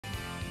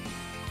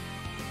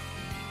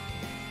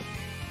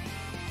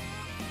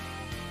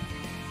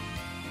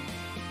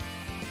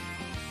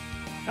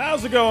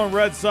How's it going,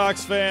 Red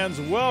Sox fans?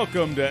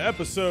 Welcome to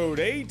episode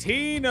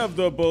 18 of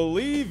the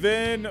Believe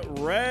in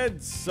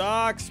Red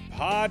Sox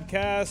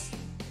podcast.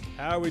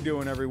 How are we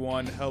doing,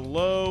 everyone?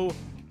 Hello.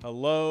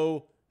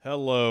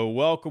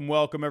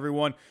 Welcome,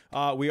 everyone.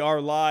 We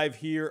are live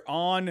here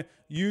on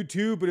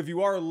YouTube, but if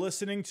you are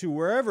listening to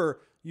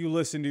wherever you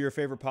listen to your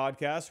favorite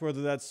podcast,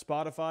 whether that's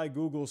Spotify,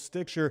 Google,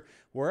 Stitcher,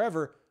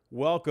 wherever,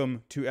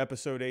 welcome to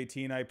episode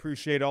 18. I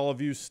appreciate all of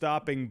you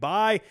stopping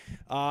by.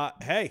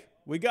 Hey,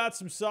 we got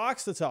some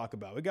Sox to talk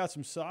about.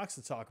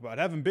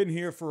 Haven't been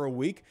here for a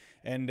week,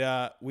 and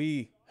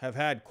we have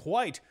had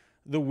quite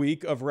the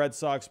week of Red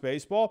Sox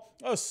baseball.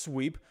 A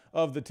sweep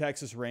of the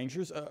Texas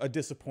Rangers, a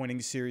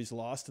disappointing series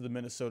loss to the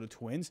Minnesota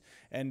Twins,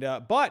 and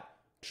but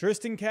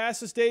Triston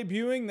Casas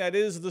debuting. That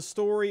is the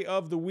story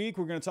of the week.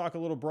 We're going to talk a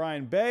little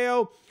Brayan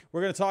Bello.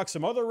 We're going to talk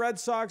some other Red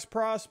Sox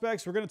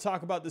prospects. We're going to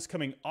talk about this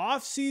coming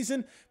off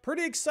season.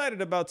 Pretty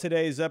excited about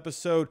today's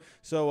episode.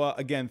 So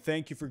again,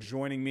 thank you for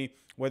joining me,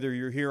 whether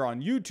you're here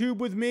on YouTube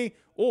with me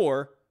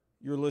or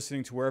you're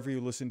listening to wherever you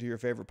listen to your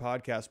favorite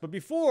podcast. But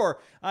before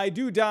I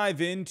do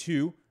dive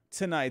into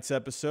tonight's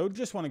episode,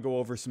 just want to go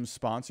over some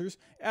sponsors.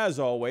 As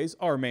always,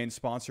 our main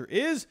sponsor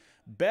is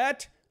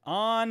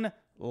BetOnline.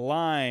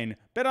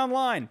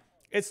 BetOnline.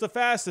 It's the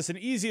fastest and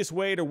easiest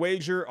way to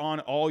wager on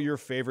all your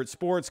favorite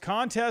sports,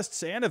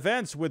 contests, and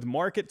events with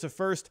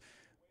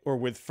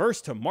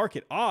first to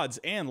market odds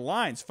and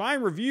lines.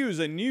 Find reviews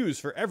and news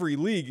for every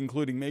league,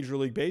 including Major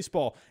League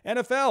Baseball,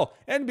 NFL,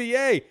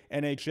 NBA,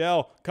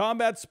 NHL,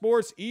 combat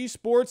sports,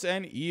 esports,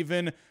 and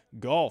even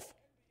golf.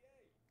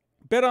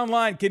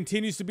 BetOnline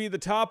continues to be the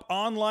top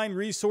online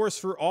resource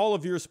for all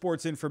of your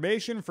sports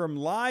information, from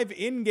live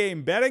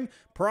in-game betting,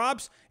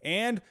 props,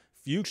 and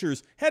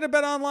futures. Head to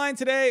BetOnline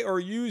today or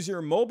use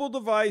your mobile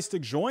device to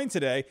join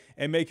today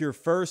and make your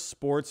first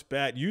sports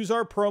bet. Use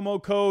our promo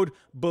code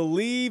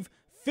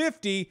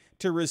BLEAV50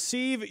 to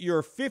receive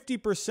your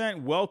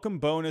 50% welcome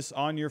bonus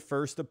on your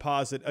first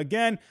deposit.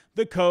 Again,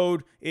 the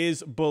code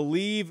is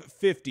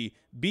BLEAV50,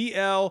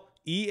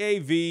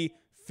 BLEAV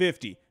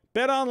 50.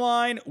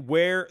 BetOnline,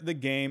 where the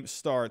game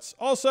starts.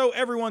 Also,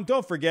 everyone,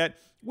 don't forget,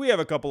 we have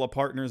a couple of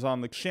partners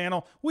on the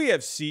channel. We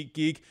have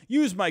SeatGeek.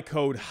 Use my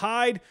code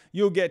HYDE.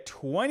 You'll get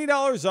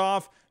 $20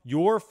 off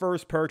your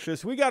first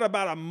purchase. We got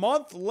about a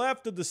month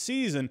left of the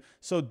season,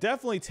 so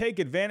definitely take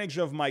advantage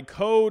of my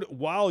code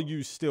while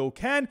you still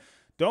can.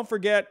 Don't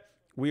forget,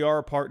 we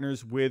are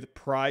partners with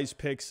Prize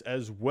Picks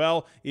as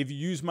well. If you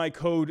use my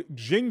code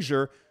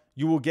GINGER,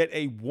 you will get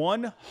a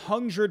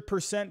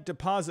 100%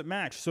 deposit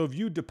match. So if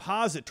you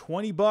deposit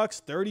 $20,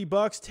 $30,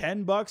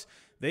 $10,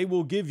 they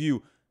will give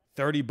you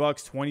 $30,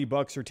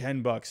 $20, or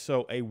 $10.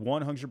 So a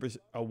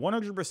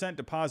 100%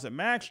 deposit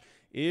match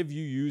if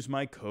you use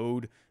my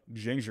code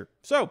GINGER.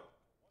 So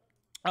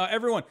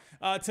everyone,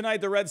 tonight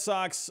the Red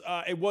Sox,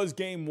 it was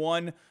game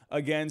one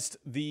against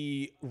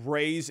the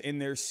Rays in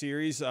their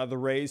series. The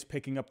Rays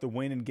picking up the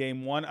win in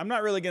game one. I'm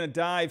not really going to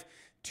dive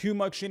too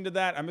much into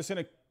that. I'm just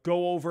going to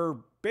go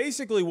over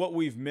basically what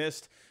we've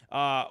missed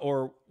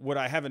or what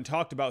I haven't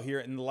talked about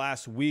here in the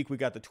last week. We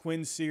got the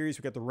Twins series,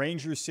 we got the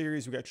Rangers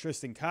series, we got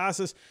Triston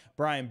Casas,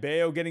 Brayan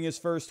Bello getting his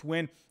first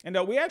win. And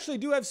we actually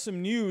do have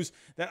some news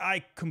that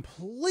I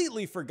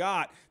completely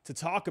forgot to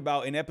talk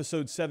about in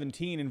episode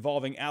 17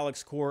 involving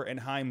Alex Cora and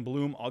Chaim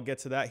Bloom. I'll get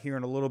to that here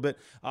in a little bit.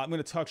 I'm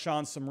going to touch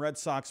on some Red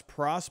Sox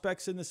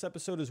prospects in this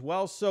episode as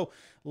well. So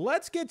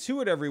let's get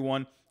to it,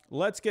 everyone.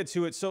 Let's get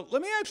to it. So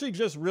let me actually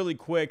just really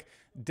quick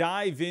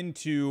dive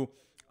into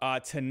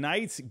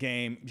tonight's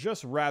game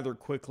just rather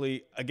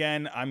quickly.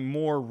 Again, I'm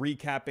more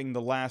recapping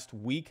the last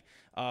week,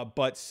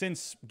 but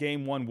since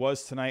game one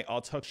was tonight,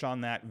 I'll touch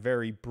on that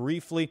very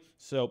briefly.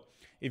 So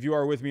if you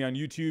are with me on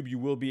YouTube, you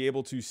will be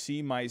able to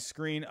see my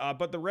screen.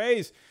 But the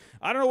Rays,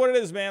 I don't know what it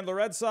is, man. The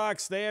Red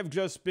Sox, they have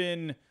just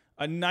been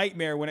a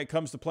nightmare when it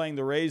comes to playing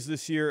the Rays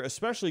this year,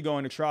 especially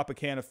going to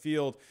Tropicana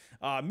Field.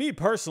 Me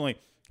personally,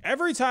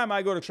 every time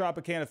I go to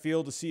Tropicana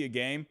Field to see a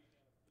game,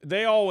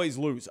 they always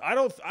lose. I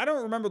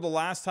don't remember the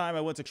last time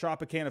I went to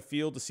Tropicana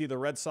Field to see the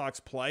Red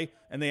Sox play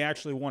and they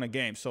actually won a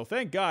game. So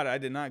thank God I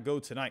did not go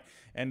tonight.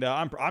 And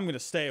I'm going to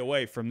stay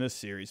away from this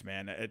series,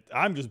 man.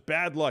 I'm just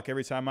bad luck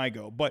every time I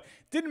go. But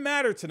didn't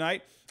matter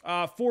tonight.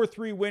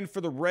 4-3 win for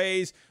the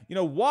Rays. You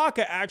know,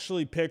 Waka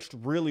actually pitched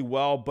really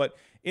well, but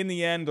in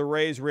the end, the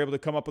Rays were able to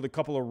come up with a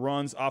couple of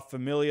runs off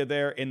Familia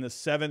there in the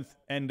 7th.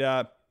 And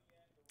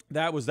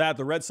that was that.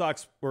 The Rays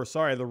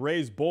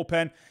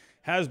bullpen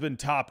has been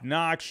top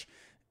notch.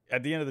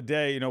 At the end of the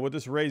day, you know, with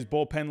this Rays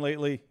bullpen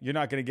lately, you're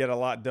not going to get a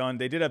lot done.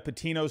 They did have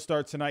Patino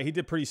start tonight. He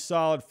did pretty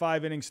solid,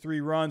 5 innings, 3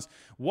 runs.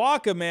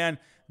 Waka, man,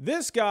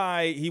 this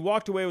guy, he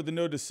walked away with the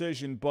no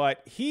decision,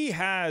 but he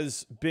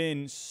has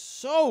been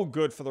so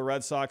good for the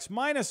Red Sox,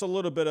 minus a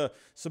little bit of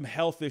some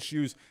health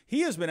issues.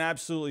 He has been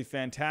absolutely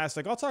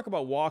fantastic. I'll talk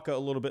about Waka a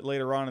little bit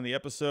later on in the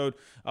episode.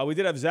 We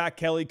did have Zach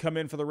Kelly come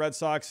in for the Red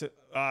Sox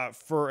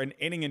for an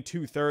inning and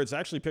 2/3.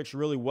 Actually pitched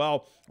really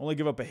well. Only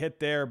give up a hit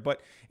there. But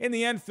in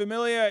the end,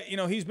 Familia, you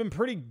know, he's been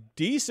pretty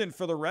decent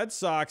for the Red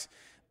Sox.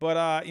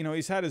 But, you know,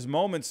 he's had his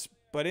moments.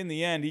 But in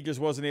the end, he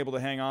just wasn't able to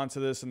hang on to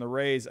this. And the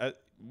Rays,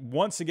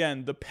 once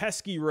again, the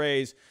pesky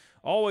Rays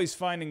always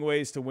finding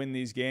ways to win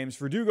these games.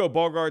 Verdugo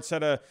Bogarts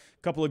had a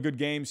couple of good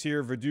games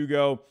here.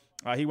 Verdugo,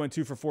 he went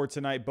 2 for 4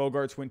 tonight.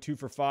 Bogarts went 2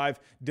 for 5.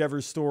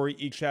 Devers, Story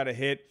each had a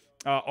hit.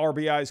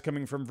 RBIs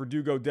coming from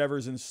Verdugo,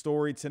 Devers, and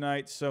Story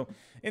tonight. So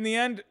in the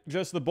end,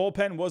 just the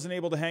bullpen wasn't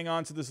able to hang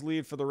on to this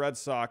lead for the Red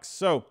Sox.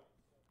 So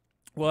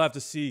we'll have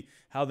to see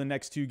how the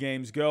next 2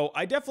 games go.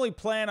 I definitely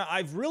plan,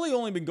 I've really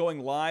only been going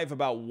live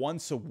about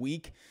once a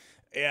week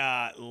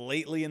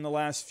lately in the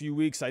last few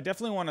weeks. I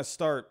definitely want to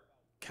start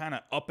kind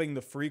of upping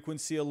the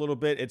frequency a little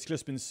bit. It's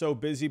just been so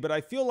busy, but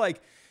I feel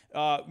like,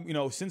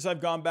 since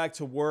I've gone back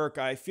to work,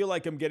 I feel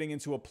like I'm getting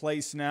into a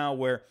place now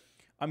where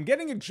I'm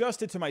getting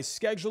adjusted to my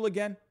schedule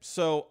again.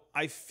 So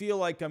I feel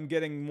like I'm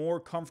getting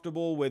more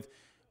comfortable with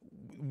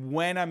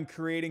when I'm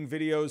creating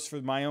videos for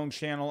my own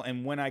channel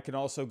and when I can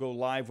also go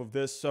live with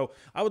this. So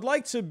I would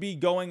like to be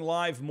going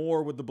live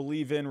more with the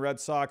Believe in Red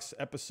Sox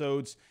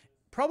episodes,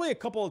 probably a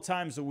couple of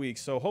times a week.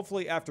 So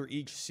hopefully after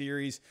each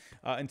series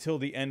until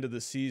the end of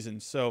the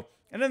season. So,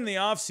 and then in the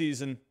off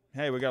season,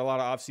 hey, we got a lot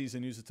of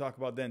off-season news to talk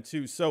about then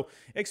too. So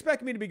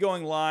expect me to be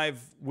going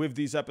live with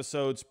these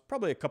episodes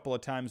probably a couple of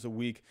times a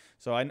week.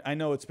 So I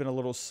know it's been a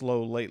little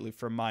slow lately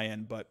from my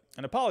end,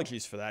 and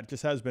apologies for that. It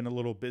just has been a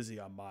little busy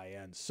on my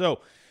end.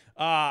 So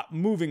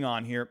moving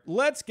on here,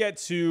 let's get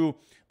to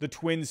the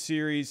Twins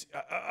series.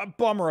 A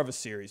bummer of a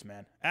series,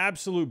 man.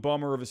 Absolute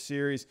bummer of a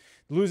series.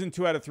 Losing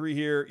 2 out of 3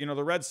 here.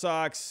 The Red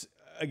Sox,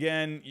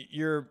 again,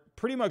 you're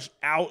pretty much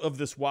out of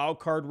this wild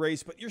card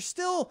race, but you're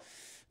still...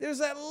 There's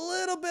that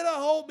little bit of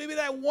hope, maybe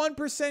that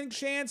 1%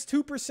 chance,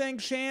 2%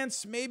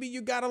 chance. Maybe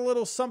you got a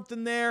little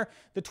something there.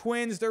 The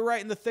Twins, they're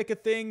right in the thick of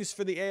things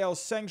for the AL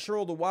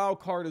Central, the wild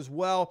card as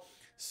well.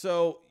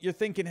 So you're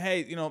thinking,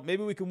 hey,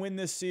 maybe we can win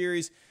this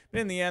series.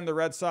 But in the end, the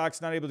Red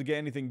Sox not able to get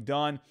anything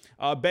done.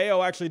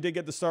 Bello actually did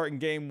get the start in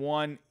Game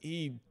 1.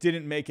 He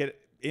didn't make it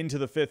into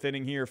the 5th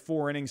inning here.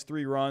 4 innings,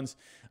 3 runs.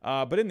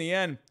 But in the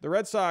end, the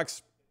Red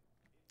Sox...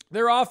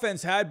 their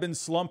offense had been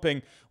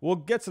slumping. We'll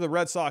get to the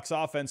Red Sox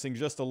offense in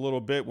just a little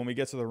bit when we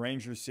get to the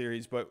Rangers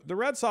series. But the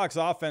Red Sox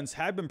offense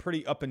had been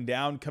pretty up and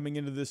down coming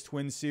into this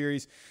Twins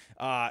series,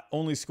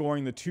 only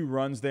scoring the 2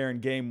 runs there in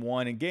Game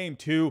 1. In Game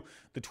 2,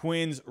 the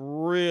Twins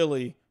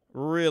really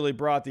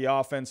brought the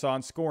offense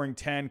on, scoring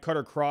 10.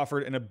 Cutter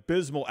Crawford, an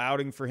abysmal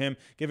outing for him,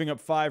 giving up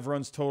 5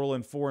 runs total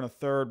in 4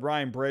 1/3.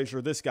 Ryan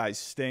Brazier, this guy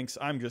stinks.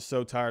 I'm just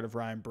so tired of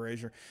Ryan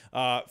Brazier.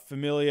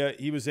 Familia,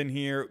 he was in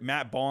here.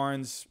 Matt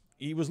Barnes,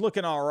 he was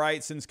looking all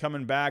right since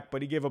coming back,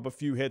 but he gave up a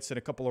few hits and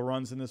a couple of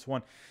runs in this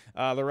one.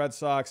 The Red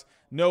Sox,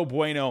 no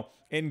bueno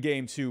in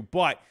Game 2.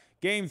 But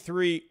Game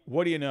 3,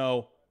 what do you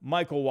know?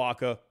 Michael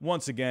Wacha,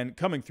 once again,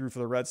 coming through for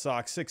the Red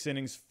Sox. 6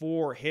 innings,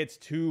 4 hits,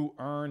 2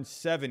 earned,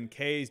 7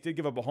 Ks. Did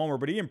give up a homer,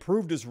 but he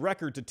improved his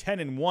record to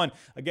 10-1.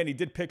 Again, he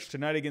did pitch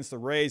tonight against the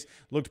Rays.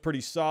 Looked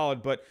pretty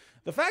solid. But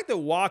the fact that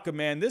Wacha,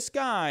 man, this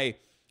guy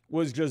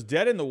was just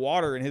dead in the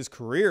water in his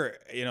career,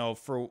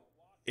 for...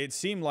 it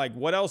seemed like,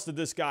 what else did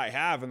this guy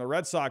have? And the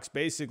Red Sox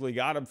basically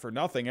got him for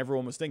nothing.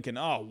 Everyone was thinking,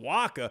 oh,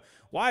 Wacha,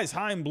 why is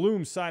Chaim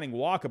Bloom signing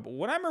Wacha?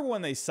 But I remember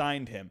when they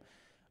signed him,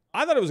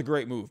 I thought it was a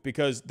great move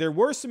because there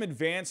were some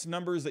advanced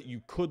numbers that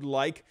you could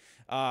like,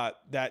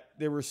 that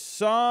there were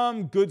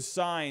some good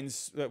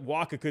signs that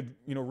Wacha could,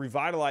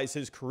 revitalize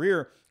his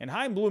career. And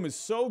Chaim Bloom is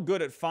so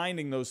good at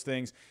finding those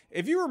things.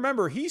 If you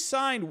remember, he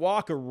signed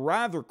Wacha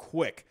rather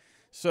quick.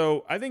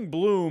 So I think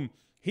Bloom,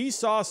 he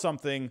saw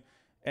something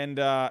and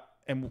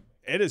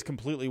it has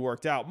completely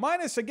worked out.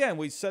 Minus, again,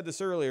 we said this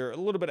earlier, a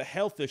little bit of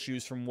health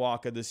issues from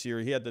Wacha this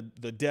year. He had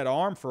the dead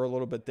arm for a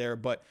little bit there,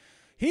 but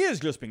he has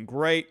just been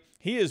great.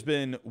 He has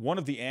been one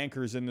of the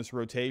anchors in this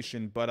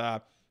rotation.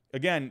 But,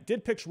 again,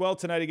 did pitch well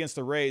tonight against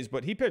the Rays,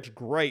 but he pitched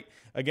great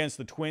against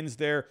the Twins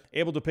there,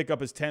 able to pick up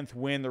his 10th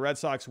win. The Red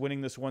Sox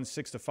winning this one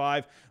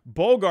 6-5.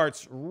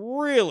 Bogarts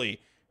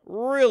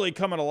really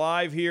coming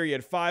alive here. He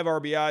had 5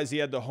 RBIs. He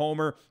had the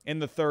homer in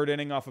the 3rd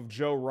inning off of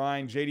Joe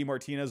Ryan. JD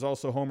Martinez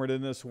also homered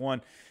in this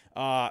one.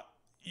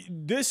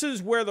 This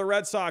is where the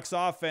Red Sox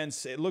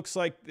offense, it looks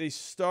like they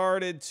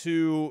started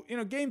to,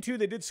 Game 2,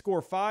 they did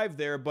score 5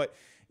 there, but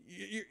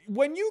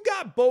when you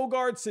got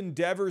Bogarts and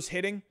Devers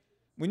hitting,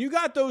 when you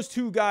got those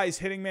 2 guys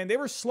hitting, man, they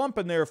were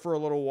slumping there for a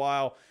little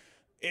while.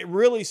 It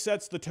really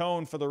sets the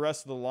tone for the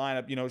rest of the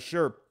lineup.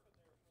 Sure,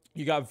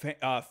 you got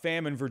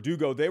Pham and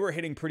Verdugo. They were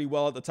hitting pretty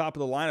well at the top of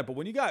the lineup, but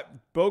when you got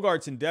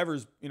Bogarts and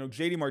Devers,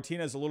 JD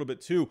Martinez a little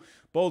bit too,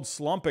 both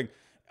slumping,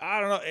 I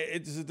don't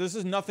know. This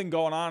is nothing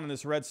going on in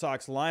this Red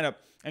Sox lineup.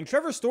 And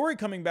Trevor Story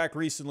coming back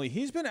recently,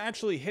 he's been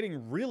actually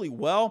hitting really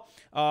well.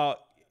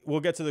 We'll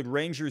get to the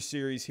Rangers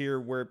series here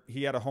where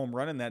he had a home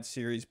run in that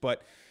series.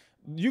 But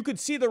you could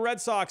see the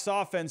Red Sox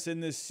offense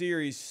in this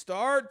series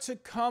start to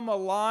come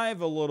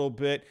alive a little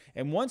bit.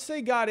 And once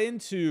they got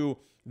into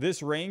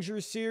this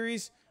Rangers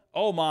series,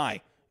 oh my.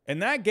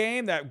 And that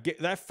game,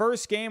 that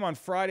first game on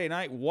Friday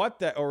night,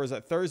 or was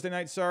that Thursday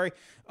night? Sorry.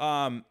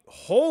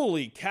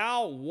 Holy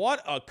cow,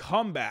 what a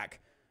comeback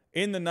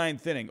in the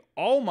 9th inning.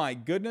 Oh my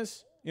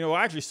goodness.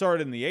 Actually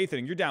started in the 8th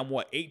inning. You're down,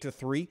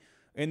 8-3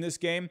 in this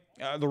game.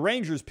 The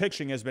Rangers'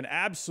 pitching has been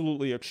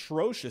absolutely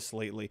atrocious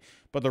lately,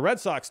 but the Red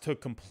Sox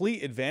took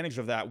complete advantage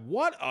of that.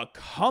 What a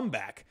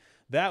comeback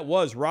that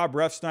was. Rob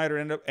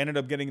Refsnyder ended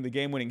up getting the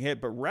game-winning hit,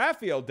 but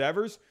Rafael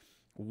Devers,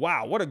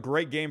 wow, what a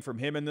great game from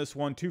him in this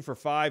one. 2 for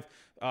 5,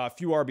 a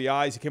few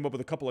RBIs. He came up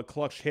with a couple of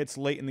clutch hits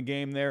late in the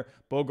game there.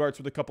 Bogarts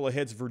with a couple of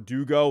hits.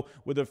 Verdugo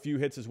with a few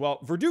hits as well.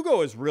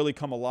 Verdugo has really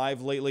come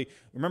alive lately.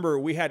 Remember,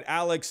 we had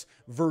Alex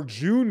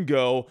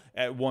Verdugo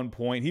at one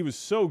point. He was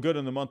so good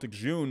in the month of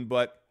June,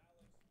 but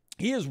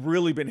he has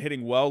really been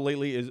hitting well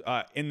lately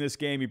in this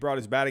game. He brought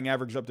his batting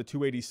average up to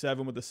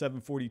 287 with a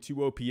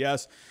 742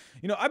 OPS.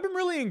 You know, I've been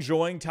really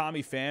enjoying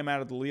Tommy Pham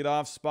out of the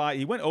leadoff spot.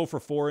 He went 0 for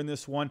 4 in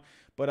this one,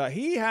 but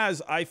he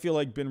has, I feel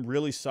like, been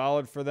really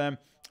solid for them.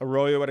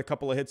 Arroyo had a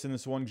couple of hits in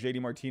this one.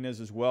 JD Martinez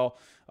as well.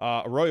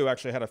 Arroyo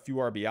actually had a few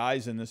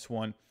RBIs in this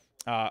one.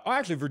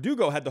 Actually,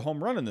 Verdugo had the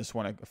home run in this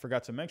one. I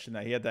forgot to mention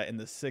that. He had that in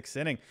the 6th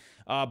inning.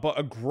 But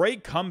a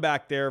great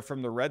comeback there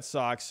from the Red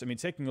Sox. I mean,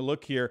 taking a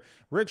look here,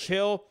 Rich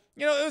Hill,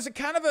 you know, it was a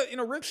kind of a, you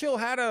know, Rich Hill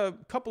had a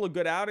couple of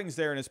good outings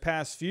there in his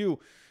past few,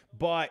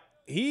 but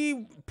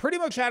he pretty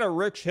much had a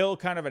Rich Hill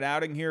kind of an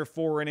outing here.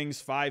 4 innings,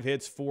 5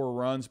 hits, 4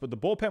 runs, but the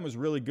bullpen was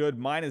really good,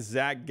 minus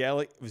Zach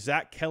Kelly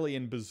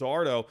and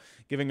Bizzardo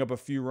giving up a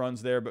few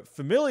runs there. But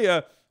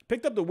Familia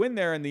picked up the win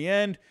there in the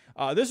end.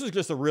 This was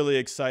just a really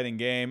exciting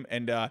game,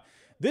 and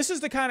this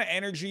is the kind of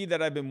energy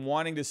that I've been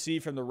wanting to see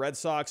from the Red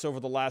Sox over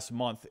the last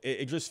month.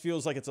 It just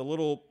feels like it's a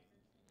little,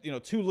 you know,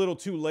 too little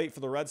too late for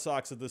the Red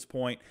Sox at this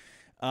point.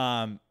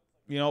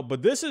 You know,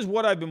 but this is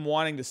what I've been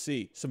wanting to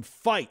see, some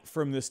fight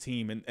from this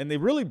team, and they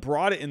really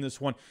brought it in this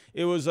one.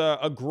 It was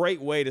a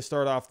great way to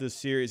start off this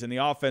series, and the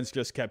offense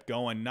just kept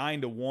going.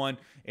 9-1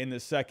 in the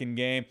second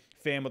game.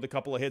 Pham with a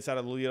couple of hits out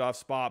of the leadoff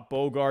spot.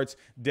 Bogarts,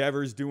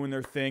 Devers doing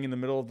their thing in the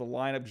middle of the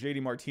lineup.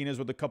 JD Martinez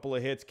with a couple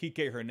of hits.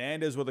 Kike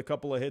Hernandez with a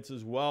couple of hits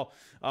as well.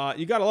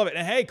 You got to love it.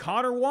 And hey,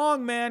 Connor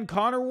Wong, man.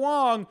 Connor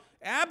Wong,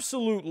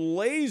 absolute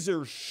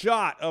laser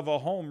shot of a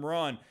home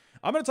run.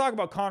 I'm going to talk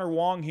about Connor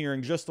Wong here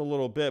in just a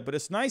little bit, but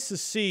it's nice to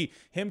see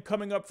him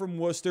coming up from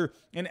Worcester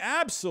and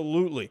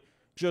absolutely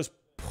just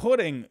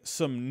putting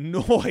some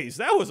noise.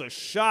 That was a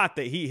shot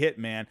that he hit,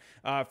 man.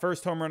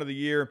 First home run of the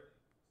year.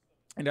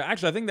 And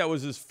actually, I think that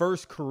was his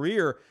first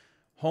career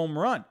home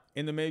run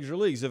in the major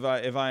leagues, if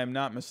I am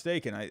not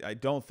mistaken. I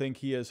don't think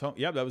he is home.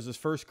 Yep, that was his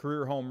first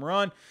career home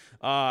run.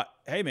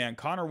 Hey, man,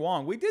 Connor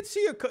Wong. We did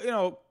see a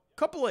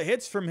couple of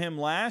hits from him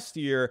last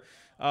year,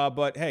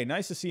 but hey,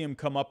 nice to see him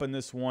come up in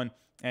this one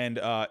and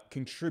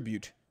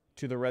contribute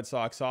to the Red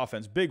Sox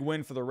offense. Big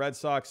win for the Red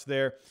Sox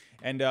there.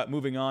 And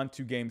moving on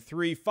to Game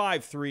 3,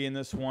 5-3 in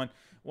this one.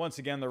 Once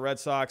again, the Red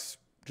Sox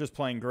just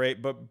playing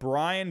great. But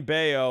Brayan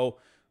Bello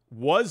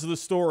was the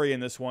story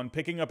in this one,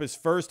 picking up his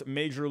first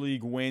Major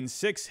League win.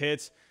 6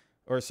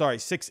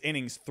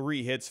 innings,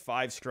 3 hits,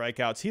 5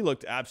 strikeouts. He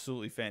looked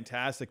absolutely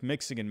fantastic,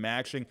 mixing and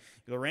matching.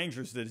 The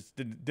Rangers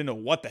didn't know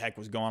what the heck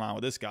was going on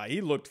with this guy. He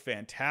looked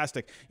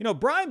fantastic. You know,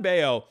 Brayan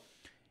Bello,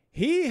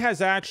 he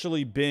has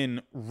actually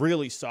been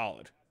really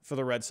solid for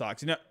the Red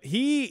Sox. You know,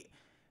 he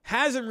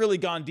hasn't really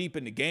gone deep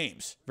into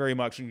games very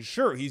much. And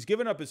sure, he's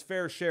given up his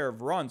fair share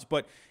of runs.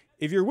 But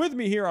if you're with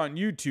me here on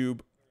YouTube,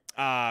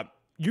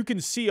 you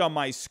can see on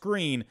my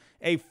screen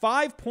a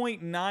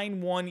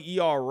 5.91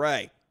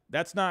 ERA.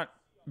 That's not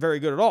very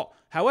good at all.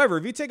 However,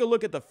 if you take a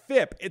look at the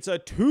FIP, it's a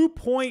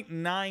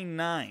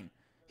 2.99.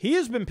 He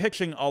has been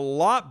pitching a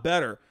lot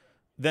better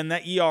than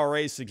that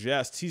ERA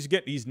suggests.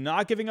 He's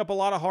not giving up a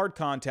lot of hard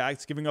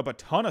contact. He's giving up a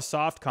ton of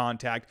soft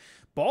contact.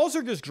 Balls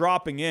are just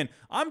dropping in.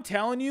 I'm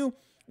telling you,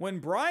 when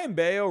Brayan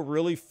Bello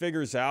really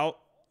figures out,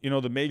 you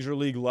know, the major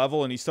league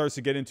level and he starts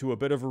to get into a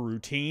bit of a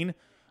routine,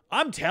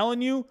 I'm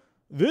telling you,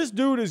 this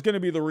dude is going to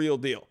be the real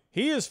deal.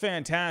 He is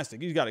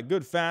fantastic. He's got a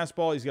good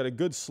fastball. He's got a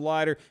good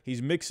slider.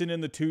 He's mixing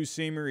in the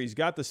 2-seamer. He's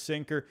got the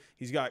sinker.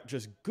 He's got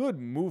just good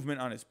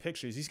movement on his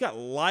pitches. He's got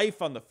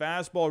life on the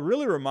fastball. It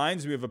really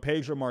reminds me of a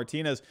Pedro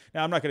Martinez.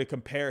 Now, I'm not going to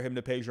compare him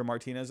to Pedro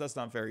Martinez. That's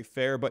not very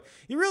fair. But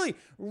he really,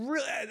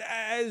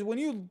 when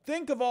you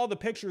think of all the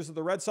pictures that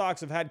the Red Sox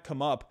have had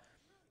come up,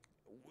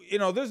 you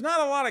know, there's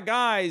not a lot of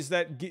guys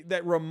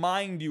that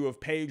remind you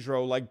of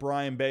Pedro like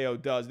Brayan Bello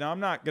does. Now,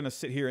 I'm not going to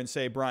sit here and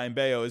say Brayan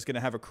Bello is going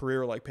to have a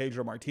career like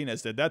Pedro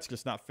Martinez did. That's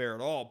just not fair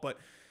at all. But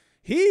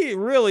he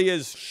really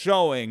is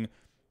showing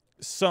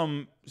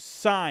some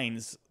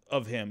signs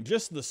of him.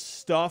 Just the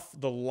stuff,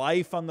 the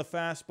life on the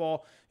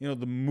fastball, you know,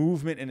 the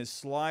movement in his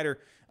slider,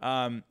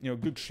 you know,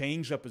 good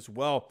changeup as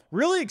well.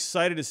 Really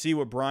excited to see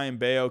what Brayan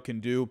Bello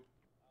can do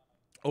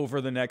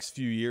over the next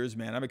few years,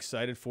 man. I'm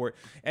excited for it.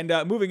 And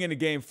moving into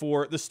Game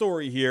 4, the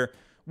story here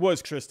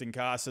was Triston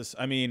Casas.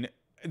 I mean,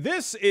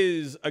 this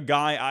is a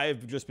guy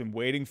I've just been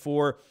waiting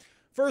for.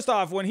 First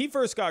off, when he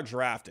first got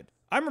drafted,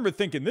 I remember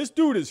thinking, this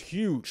dude is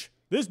huge.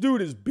 This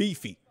dude is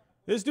beefy.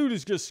 This dude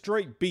is just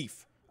straight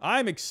beef.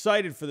 I'm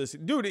excited for this.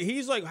 Dude,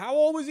 he's like, how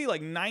old was he?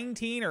 Like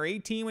 19 or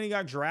 18 when he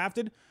got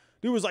drafted?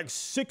 Dude was like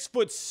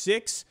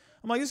 6'6".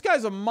 I'm like, this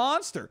guy's a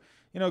monster.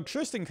 You know,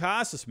 Triston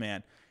Casas,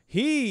 man,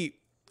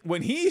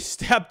 when he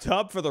stepped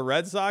up for the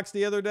Red Sox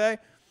the other day,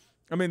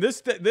 I mean,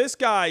 this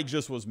guy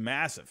just was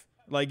massive.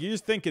 Like, you're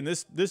just thinking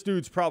this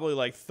dude's probably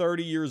like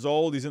 30 years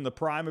old. He's in the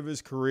prime of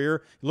his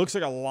career. He looks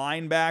like a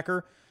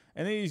linebacker.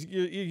 And then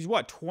he's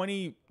what,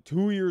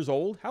 22 years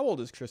old? How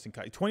old is Triston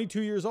Casas?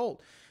 22 years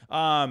old.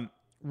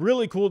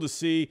 Really cool to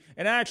see.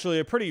 And actually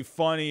a pretty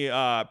funny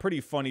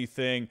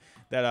thing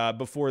that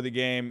before the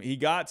game, he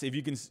got,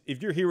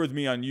 if you're here with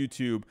me on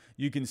YouTube,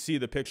 you can see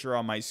the picture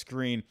on my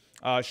screen.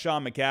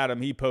 Sean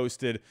McAdam, he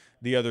posted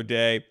the other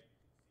day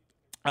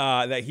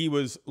that he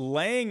was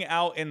laying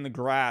out in the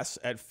grass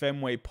at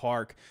Fenway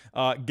Park,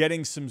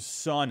 getting some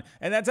sun.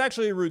 And that's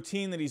actually a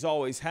routine that he's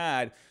always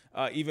had,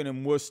 even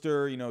in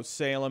Worcester,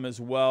 Salem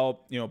as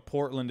well,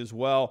 Portland as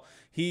well.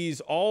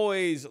 He's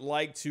always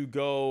liked to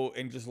go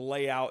and just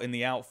lay out in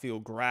the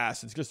outfield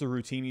grass. It's just a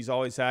routine he's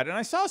always had. And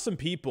I saw some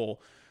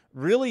people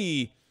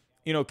really,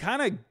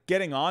 kind of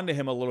getting on to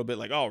him a little bit,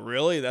 like, oh,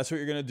 really? That's what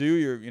you're going to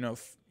do?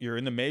 You're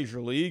in the major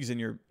leagues and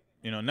you're,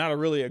 not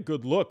really a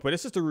good look, but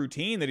it's just a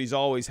routine that he's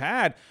always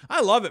had.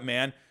 I love it,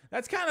 man.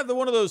 That's kind of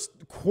one of those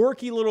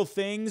quirky little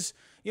things.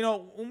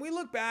 When we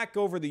look back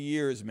over the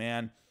years,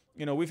 man,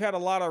 we've had a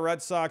lot of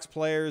Red Sox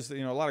players, a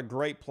lot of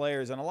great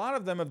players, and a lot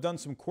of them have done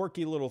some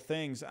quirky little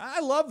things.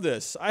 I love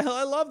this. I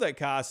love that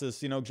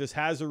Casas, just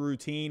has a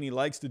routine. He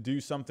likes to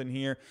do something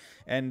here,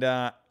 and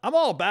I'm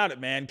all about it,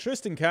 man.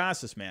 Triston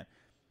Casas, man.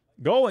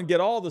 Go and get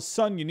all the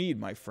sun you need,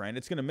 my friend.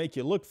 It's going to make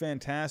you look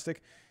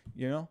fantastic,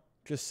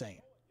 just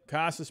saying.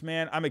 Casas,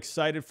 man, I'm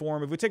excited for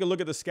him. If we take a look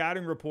at the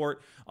scouting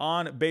report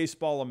on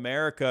Baseball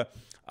America,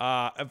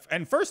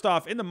 and first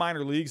off, in the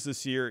minor leagues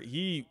this year,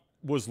 he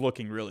was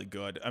looking really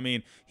good. I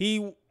mean,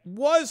 he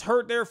was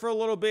hurt there for a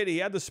little bit. He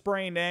had the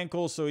sprained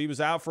ankle, so he was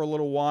out for a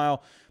little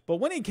while. But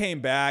when he came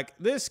back,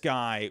 this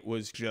guy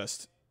was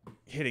just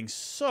hitting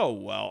so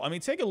well. I mean,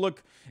 take a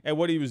look at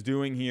what he was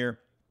doing here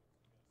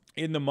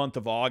in the month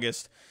of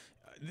August.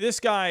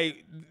 This guy,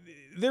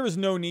 there was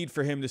no need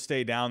for him to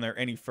stay down there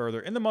any further.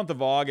 In the month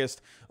of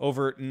August,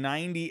 over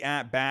 90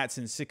 at-bats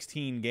in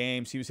 16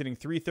 games. He was hitting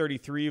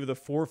 .333 with a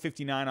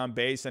 .459 on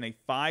base and a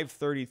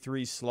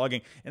 .533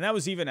 slugging. And that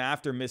was even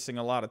after missing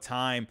a lot of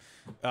time.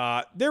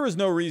 There was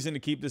no reason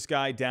to keep this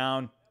guy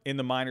down in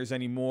the minors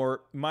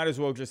anymore. Might as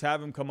well just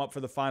have him come up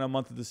for the final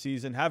month of the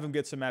season, have him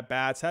get some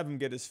at-bats, have him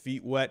get his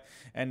feet wet,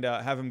 and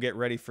have him get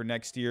ready for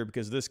next year,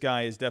 because this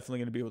guy is definitely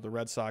going to be with the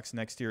Red Sox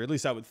next year. At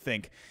least I would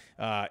think.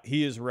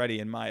 He is ready,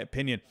 in my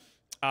opinion.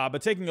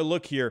 But taking a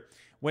look here,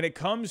 when it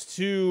comes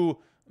to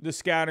the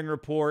scouting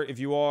report, if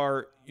you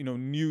are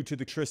new to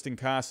the Triston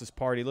Casas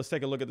party, let's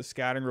take a look at the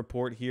scouting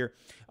report here.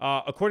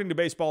 According to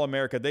Baseball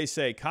America, they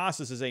say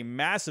Casas is a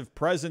massive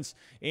presence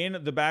in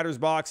the batter's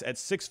box at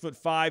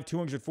 6'5",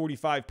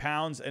 245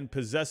 pounds, and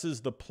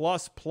possesses the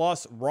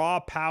plus raw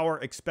power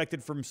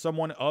expected from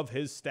someone of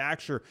his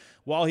stature.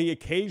 While he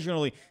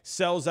occasionally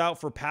sells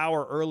out for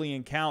power early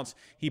in counts,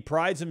 he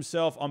prides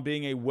himself on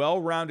being a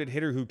well-rounded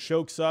hitter who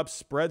chokes up,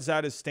 spreads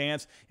out his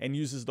stance, and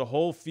uses the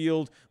whole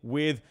field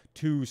with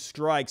 2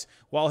 strikes.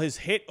 While his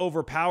hit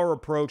over power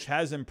approach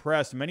has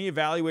impressed, many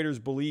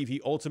evaluators believe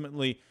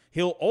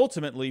he'll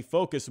ultimately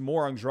focus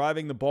more on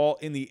driving the ball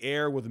in the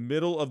air with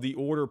middle of the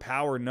order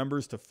power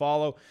numbers to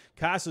follow.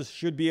 Casas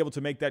should be able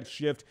to make that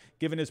shift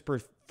given his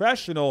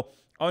professional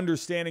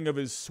understanding of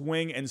his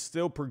swing, and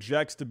still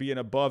projects to be an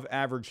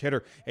above-average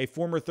hitter. A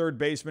former third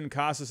baseman,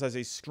 Casas has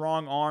a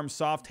strong arm,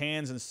 soft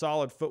hands, and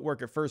solid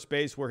footwork at first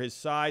base, where his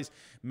size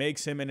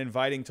makes him an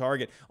inviting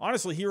target.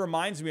 Honestly, he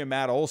reminds me of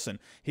Matt Olson.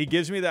 He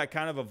gives me that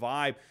kind of a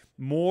vibe,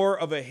 more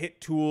of a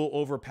hit tool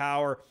over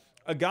power.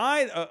 A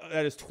guy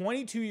that is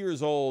 22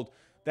 years old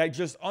that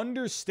just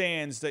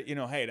understands that,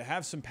 hey, to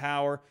have some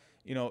power,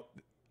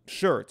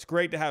 sure, it's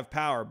great to have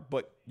power,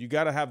 but you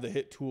got to have the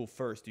hit tool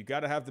first. You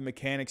got to have the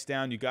mechanics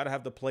down. You got to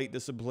have the plate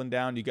discipline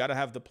down. You got to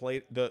have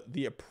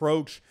the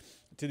approach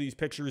to these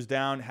pictures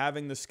down,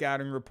 having the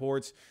scouting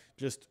reports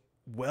just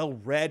well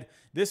read.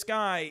 This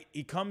guy,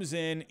 he comes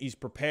in, he's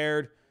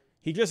prepared.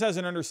 He just has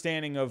an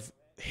understanding of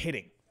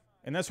hitting,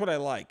 and that's what I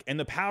like. And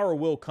the power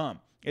will come.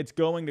 It's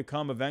going to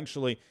come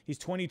eventually. He's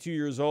 22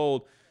 years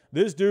old.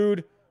 This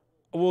dude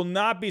will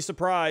not be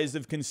surprised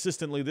if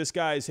consistently this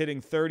guy is hitting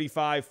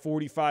 35,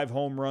 45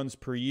 home runs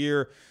per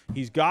year.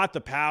 He's got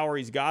the power.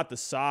 He's got the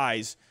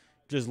size.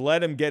 Just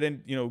let him get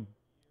in,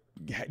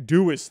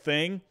 do his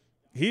thing.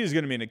 He is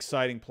going to be an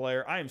exciting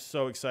player. I am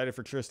so excited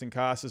for Triston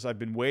Casas. I've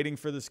been waiting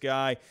for this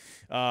guy.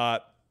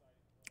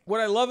 What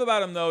I love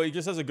about him, though, he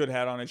just has a good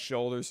head on his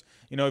shoulders.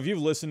 If you've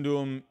listened to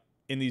him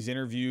in these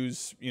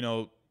interviews,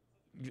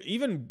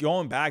 even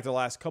going back the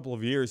last couple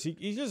of years,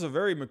 he's just a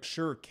very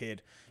mature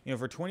kid.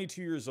 For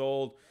 22 years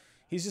old,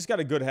 he's just got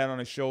a good head on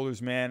his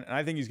shoulders, man. And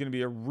I think he's going to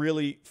be a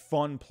really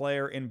fun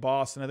player in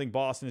Boston. I think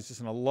Boston is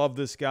just going to love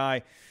this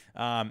guy.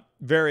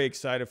 Very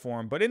excited for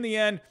him. But in the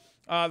end,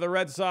 the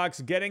Red Sox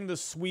getting the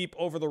sweep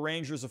over the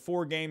Rangers, a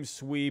 4-game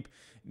sweep.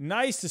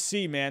 Nice to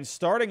see, man,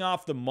 starting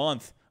off the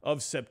month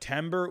of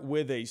September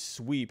with a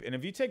sweep. And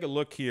if you take a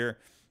look here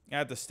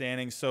at the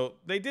standings, so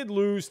they did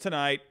lose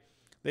tonight.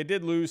 They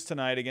did lose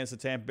tonight against the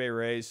Tampa Bay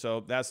Rays,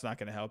 so that's not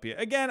going to help you.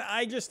 Again,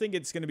 I just think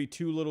it's going to be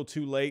too little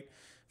too late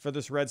for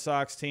this Red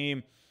Sox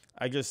team.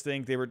 I just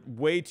think they were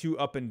way too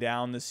up and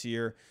down this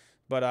year.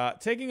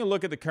 But taking a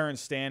look at the current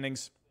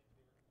standings,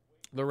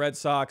 the Red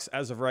Sox,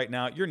 as of right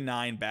now, you're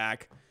 9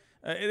 back.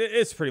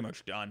 It's pretty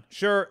much done.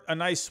 Sure, a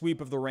nice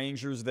sweep of the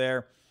Rangers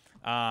there.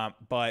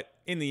 But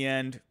in the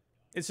end,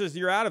 it's just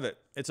you're out of it.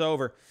 It's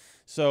over.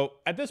 So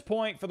at this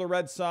point for the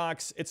Red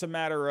Sox, it's a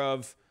matter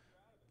of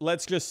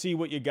let's just see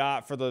what you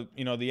got for the,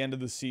 the end of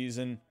the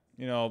season.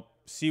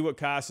 See what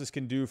Casas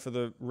can do for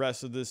the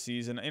rest of this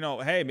season.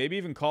 Hey, maybe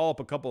even call up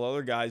a couple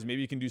other guys.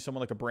 Maybe you can do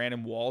someone like a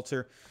Brayan Bello,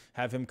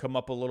 have him come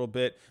up a little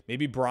bit.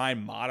 Maybe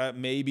Brayan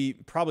Bello,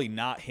 probably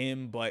not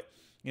him, but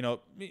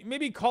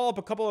maybe call up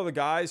a couple other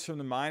guys from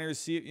the minors,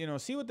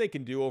 see what they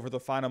can do over the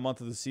final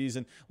month of the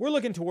season. We're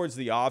looking towards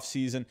the off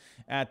season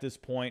at this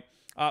point,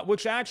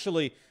 which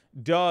actually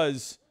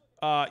does.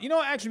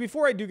 Actually,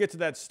 before I do get to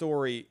that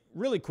story,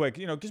 really quick,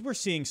 because we're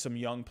seeing some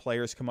young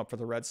players come up for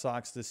the Red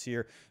Sox this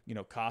year.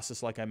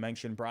 Casas, like I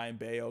mentioned, Brayan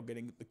Bello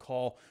getting the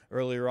call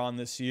earlier on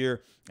this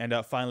year and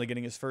finally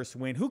getting his first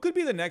win. Who could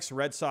be the next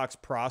Red Sox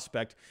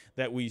prospect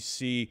that we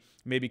see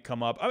maybe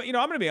come up? I'm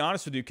going to be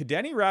honest with you.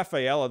 Cadeni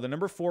Rafaela, the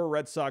number 4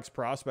 Red Sox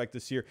prospect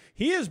this year,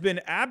 he has been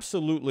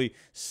absolutely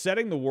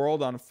setting the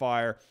world on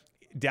fire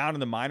down in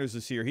the minors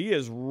this year. He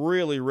has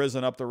really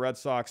risen up the Red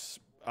Sox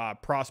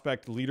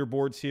prospect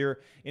leaderboards here.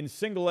 In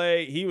single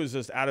A, he was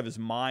just out of his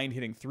mind,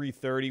 hitting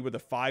 .330 with a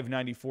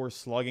 .594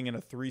 slugging and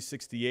a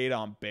 .368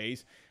 on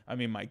base. I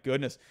mean, my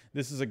goodness,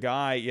 this is a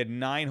guy, he had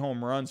 9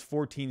 home runs,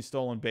 14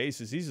 stolen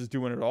bases. He's just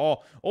doing it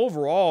all.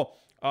 Overall,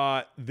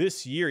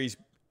 this year, he's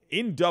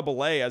in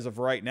Double-A as of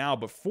right now,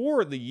 but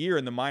for the year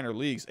in the minor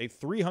leagues, a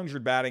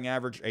 .300 batting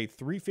average, a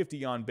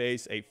 .350 on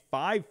base, a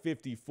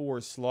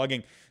 .554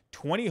 slugging,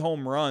 20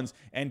 home runs,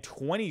 and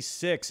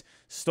 26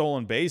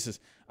 stolen bases.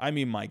 I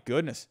mean, my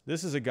goodness,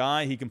 this is a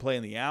guy, he can play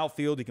in the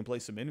outfield, he can play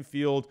some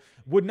infield.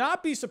 Would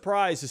not be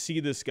surprised to see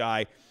this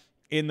guy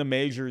in the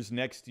majors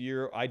next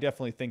year. I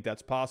definitely think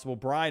that's possible.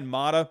 Brayan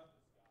Bello,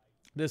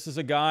 this is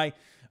a guy,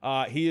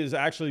 he has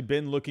actually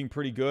been looking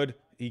pretty good.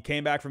 He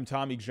came back from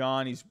Tommy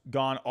John. He's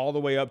gone all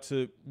the way up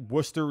to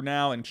Worcester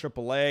now in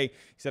AAA.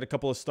 He's had a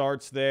couple of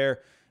starts there.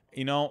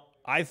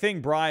 I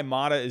think Brayan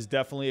Bello is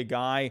definitely a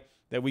guy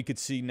that we could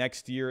see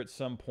next year at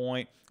some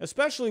point,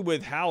 especially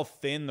with how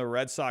thin the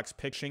Red Sox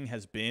pitching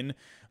has been.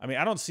 I mean,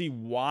 I don't see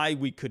why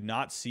we could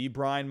not see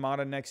Brayan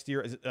Bello next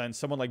year, and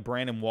someone like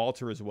Brayan Bello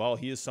as well.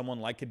 He is someone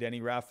like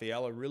Cadeni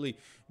Rafaela, really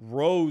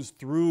rose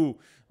through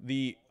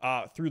the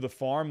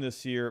farm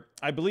this year.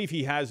 I believe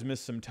he has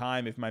missed some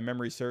time, if my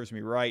memory serves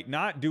me right.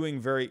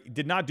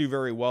 Did not do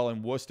very well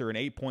in Worcester, an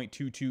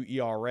 8.22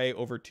 ERA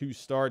over 2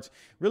 starts.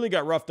 Really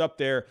got roughed up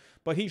there,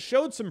 but he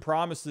showed some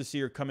promise this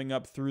year coming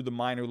up through the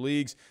minor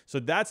leagues. So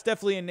that's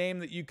definitely a name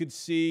that you could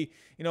see.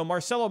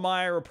 Marcelo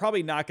Meyer, we're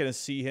probably not going to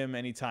see him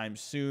anytime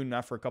soon,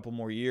 not for a couple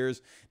more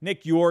years.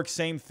 Nick York,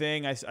 same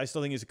thing. I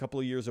still think he's a couple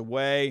of years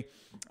away.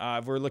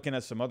 If we're looking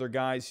at some other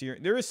guys here,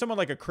 there is someone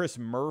like a Chris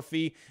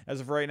Murphy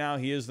as of right now.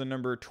 He is the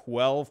number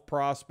 12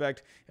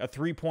 prospect, a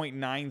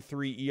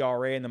 3.93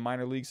 ERA in the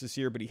minor leagues this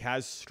year, but he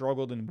has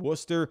struggled in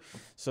Worcester.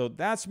 So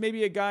that's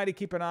maybe a guy to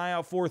keep an eye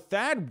out for.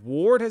 Thad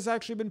Ward has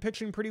actually been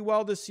pitching pretty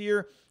well this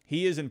year.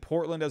 He is in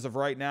Portland as of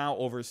right now,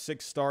 over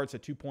 6 starts, a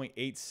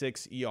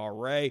 2.86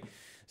 ERA.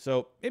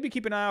 So maybe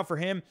keep an eye out for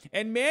him.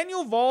 And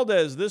Manuel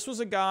Valdez, this was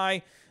a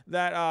guy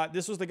that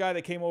this was the guy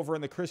that came over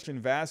in the Christian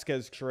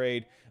Vasquez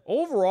trade.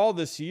 Overall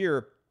this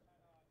year,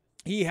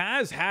 he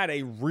has had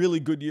a really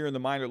good year in the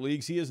minor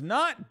leagues. He has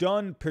not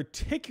done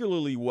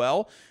particularly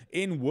well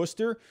in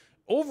Worcester.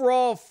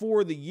 Overall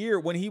for the year,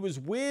 when he was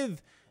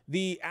with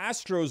the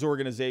Astros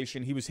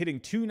organization, he was hitting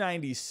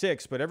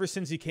 .296, but ever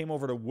since he came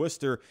over to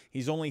Worcester,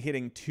 he's only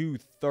hitting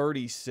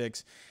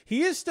 .236.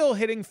 He is still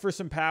hitting for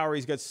some power.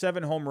 He's got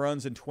 7 home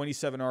runs and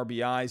 27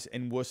 RBIs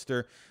in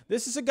Worcester.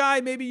 This is a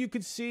guy maybe you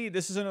could see.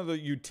 This is another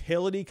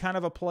utility kind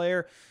of a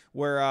player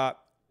where,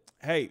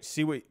 hey,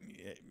 see what...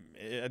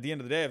 At the end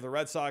of the day, if the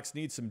Red Sox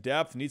need some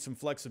depth, need some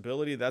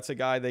flexibility, that's a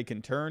guy they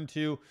can turn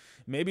to.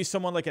 Maybe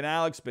someone like an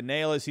Alex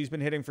Benelas. He's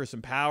been hitting for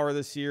some power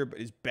this year, but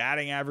his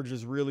batting average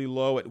is really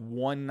low at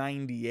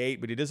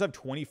 198. But he does have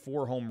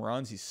 24 home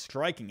runs. He's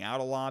striking out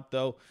a lot,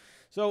 though.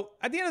 So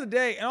at the end of the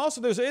day, and also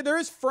there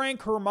is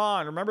Frank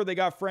Herman. Remember, they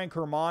got Frank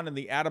Herman in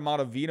the Adam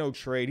Ottavino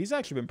trade. He's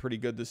actually been pretty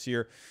good this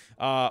year.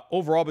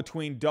 Overall,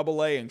 between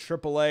Double-A and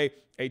Triple-A,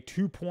 a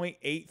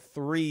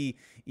 2.83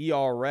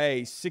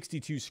 ERA,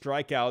 62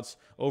 strikeouts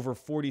over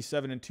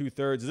 47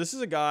 2/3. This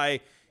is a guy,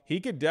 he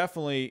could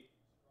definitely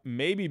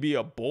maybe be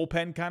a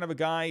bullpen kind of a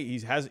guy.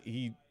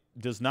 He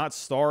does not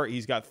start.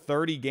 He's got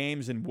 30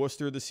 games in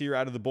Worcester this year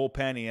out of the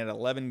bullpen. He had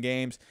 11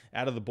 games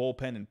out of the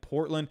bullpen in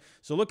Portland.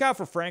 So look out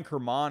for Frank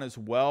Herman as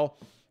well.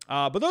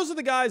 But those are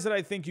the guys that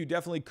I think you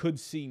definitely could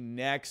see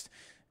next.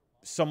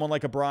 Someone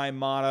like a Brayan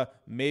Bello,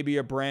 maybe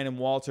a Brayan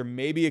Bello,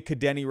 maybe a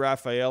Cadeni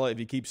Rafaela if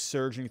he keeps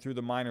surging through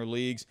the minor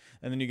leagues.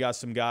 And then you got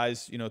some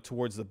guys,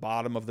 towards the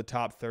bottom of the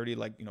top 30,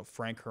 like,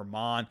 Frank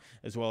Herman,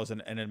 as well as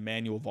an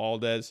Manuel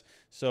Valdez.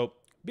 So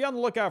be on the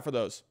lookout for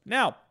those.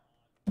 Now,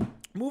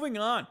 moving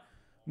on.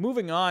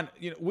 moving on,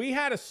 we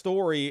had a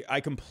story.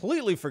 I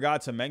completely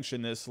forgot to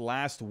mention this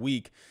last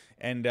week.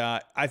 And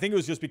I think it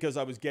was just because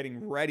I was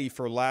getting ready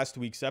for last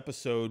week's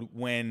episode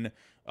when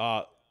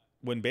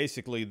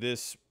basically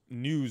this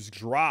news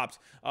dropped.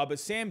 But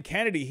Sam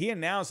Kennedy, he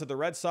announced that the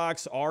Red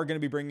Sox are going to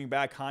be bringing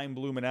back Chaim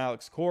Bloom and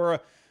Alex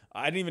Cora.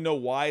 I didn't even know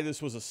why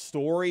this was a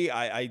story.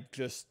 I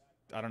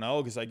don't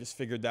know, because I just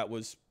figured that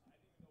was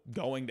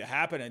going to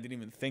happen. I didn't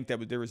even think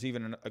that there was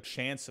even a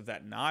chance of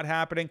that not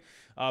happening.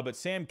 But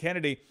Sam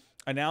Kennedy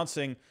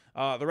announcing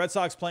the Red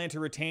Sox plan to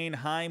retain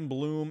Chaim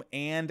Bloom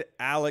and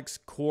Alex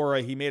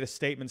Cora. He made a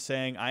statement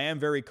saying, "I am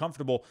very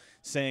comfortable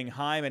saying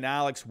Chaim and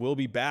Alex will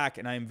be back,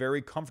 and I am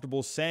very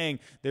comfortable saying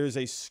there is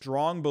a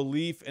strong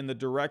belief in the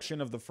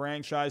direction of the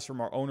franchise from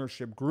our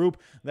ownership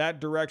group. That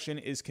direction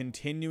is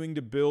continuing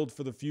to build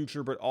for the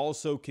future, but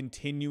also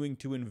continuing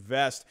to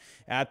invest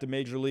at the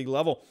major league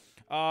level."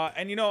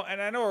 And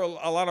I know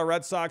a lot of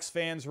Red Sox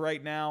fans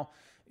right now,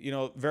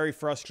 very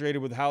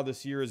frustrated with how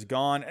this year has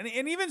gone. And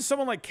even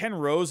someone like Ken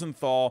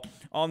Rosenthal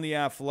on The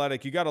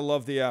Athletic, you got to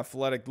love The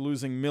Athletic,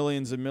 losing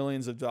millions and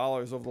millions of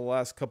dollars over the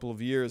last couple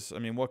of years. I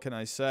mean, what can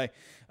I say?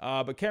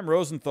 But Ken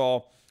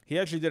Rosenthal, he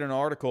actually did an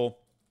article.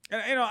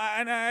 And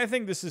I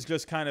think this is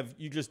just kind of,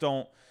 you just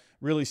don't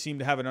really seem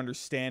to have an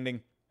understanding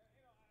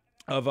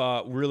of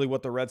really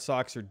what the Red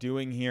Sox are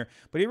doing here.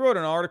 But he wrote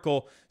an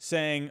article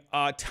saying,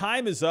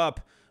 time is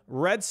up.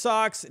 Red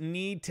Sox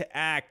need to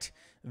act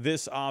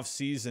this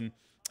offseason.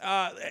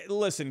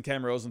 Listen,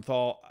 Ken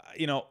Rosenthal,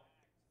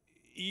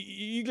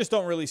 you just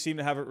don't really seem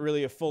to have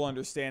a full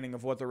understanding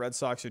of what the Red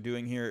Sox are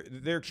doing here.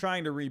 They're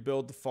trying to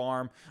rebuild the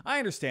farm. I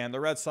understand the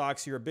Red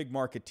Sox, you're a big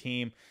market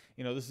team.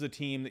 This is a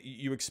team that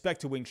you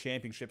expect to win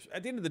championships.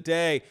 At the end of the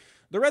day,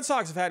 the Red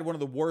Sox have had one of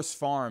the worst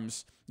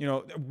farms.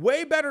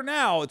 Way better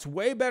now. It's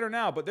way better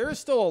now, but there is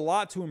still a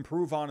lot to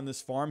improve on in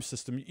this farm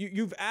system.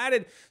 You've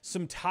added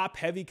some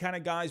top-heavy kind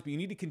of guys, but you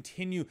need to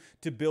continue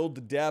to build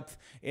the depth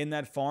in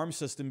that farm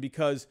system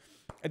because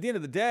at the end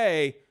of the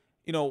day,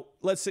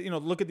 let's say,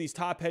 look at these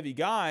top-heavy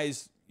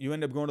guys. You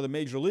end up going to the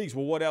major leagues.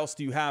 Well, what else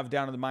do you have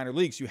down in the minor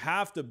leagues? You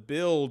have to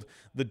build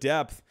the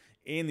depth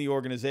in the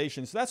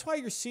organization. So that's why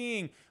you're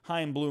seeing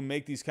Chaim Bloom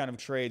make these kind of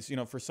trades,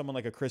 for someone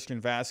like a Christian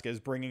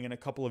Vasquez, bringing in a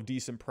couple of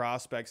decent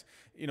prospects,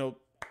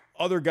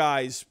 other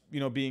guys,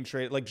 being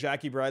traded, like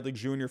Jackie Bradley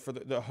Jr. for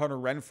the Hunter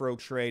Renfroe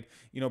trade,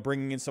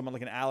 bringing in someone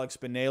like an Alex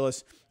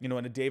Benelis, and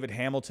a David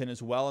Hamilton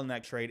as well in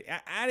that trade,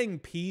 adding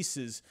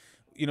pieces,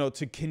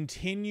 to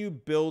continue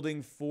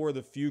building for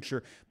the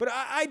future. But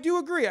I do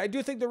agree. I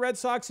do think the Red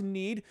Sox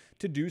need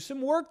to do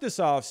some work this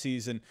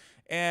offseason.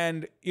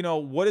 And,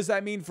 what does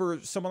that mean for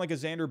someone like a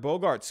Xander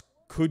Bogaerts?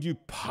 Could you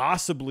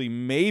possibly,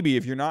 maybe,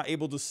 if you're not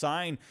able to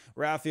sign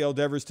Rafael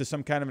Devers to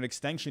some kind of an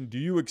extension, do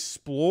you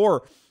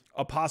explore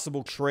a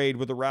possible trade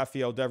with the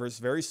Rafael Devers,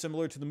 very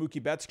similar to the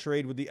Mookie Betts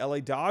trade with the LA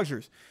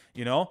Dodgers?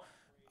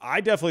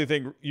 I definitely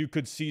think you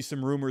could see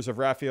some rumors of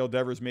Rafael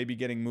Devers maybe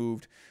getting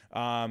moved.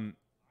 I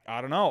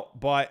don't know.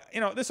 But,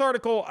 this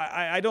article,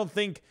 I don't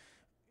think,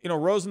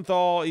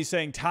 Rosenthal, he's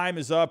saying time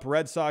is up.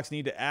 Red Sox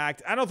need to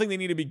act. I don't think they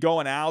need to be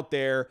going out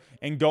there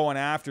and going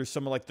after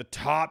some of like the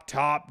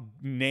top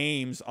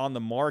names on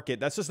the market.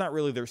 That's just not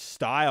really their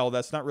style.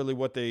 That's not really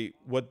what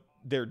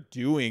they're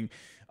doing.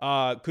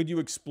 Could you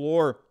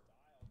explore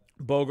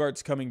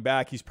Bogaerts coming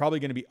back? He's probably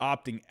going to be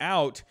opting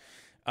out,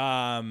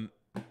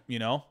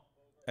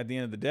 at the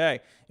end of the day.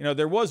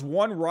 There was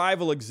one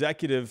rival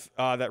executive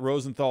that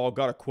Rosenthal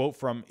got a quote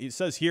from. It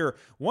says here,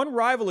 one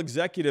rival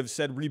executive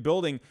said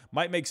rebuilding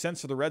might make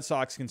sense for the Red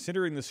Sox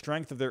considering the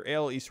strength of their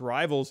AL East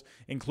rivals,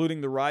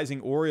 including the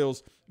rising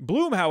Orioles.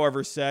 Bloom,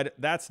 however, said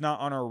that's not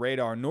on our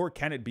radar, nor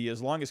can it be,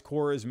 as long as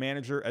Cora is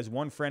manager. As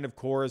one friend of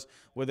Cora's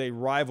with a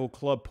rival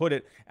club put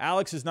it,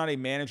 Alex is not a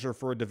manager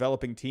for a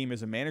developing team.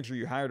 As a manager,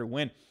 you hire to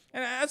win.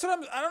 And that's what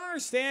I don't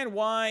understand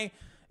why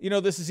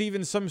this is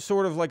even some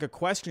sort of like a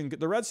question.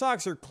 The Red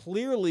Sox are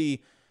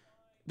clearly,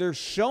 they're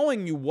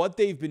showing you what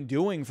they've been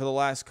doing for the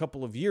last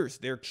couple of years.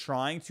 They're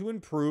trying to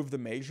improve the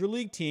major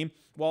league team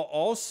while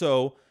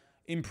also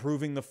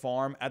improving the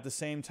farm at the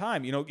same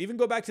time. Even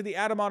go back to the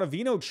Adam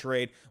Ottavino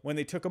trade when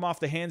they took him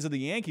off the hands of the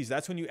Yankees.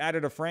 That's when you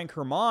added a Frank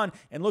Herman,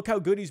 and look how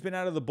good he's been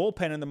out of the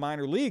bullpen in the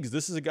minor leagues.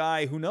 This is a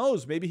guy, who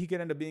knows, maybe he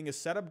could end up being a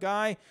setup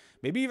guy,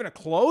 maybe even a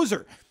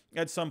closer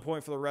at some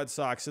point for the Red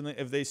Sox. And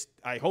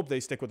I hope they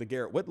stick with the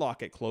Garrett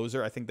Whitlock at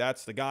closer. I think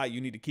that's the guy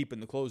you need to keep in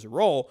the closer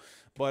role.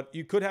 But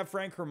you could have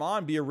Frank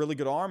Herman be a really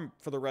good arm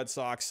for the Red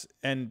Sox,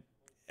 and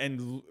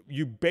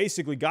you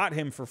basically got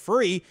him for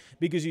free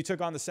because you took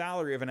on the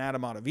salary of an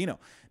Adam Ottavino.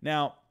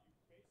 Now,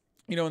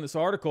 in this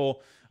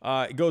article,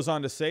 it goes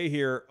on to say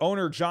here,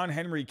 owner John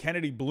Henry,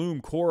 Kennedy,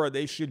 Bloom, Cora,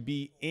 they should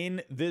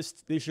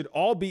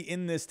all be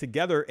in this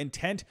together,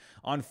 intent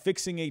on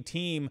fixing a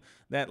team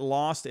that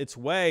lost its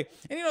way.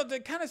 And,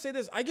 to kind of say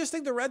this, I just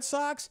think the Red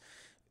Sox,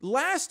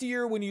 last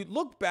year, when you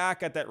look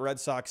back at that Red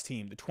Sox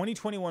team, the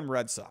 2021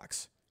 Red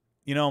Sox,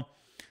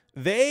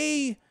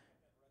 they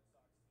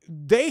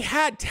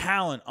had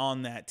talent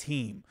on that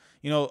team.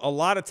 A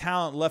lot of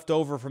talent left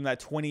over from that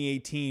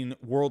 2018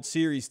 World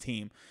Series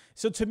team.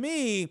 So to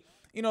me,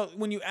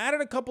 when you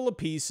added a couple of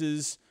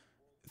pieces,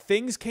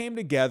 things came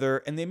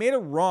together and they made a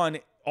run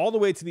all the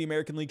way to the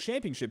American League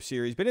Championship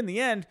Series. But in the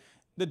end,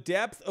 the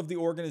depth of the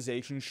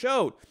organization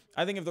showed.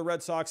 I think if the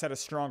Red Sox had a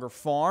stronger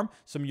farm,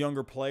 some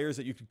younger players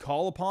that you could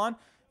call upon,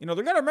 they're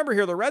going to remember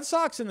here, the Red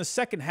Sox in the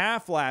second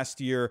half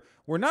last year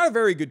were not a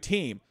very good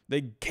team.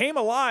 They came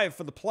alive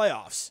for the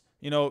playoffs.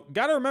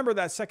 Got to remember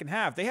that second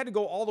half. They had to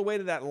go all the way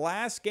to that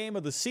last game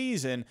of the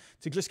season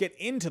to just get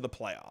into the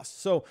playoffs.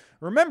 So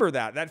remember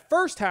that. That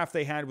first half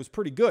they had was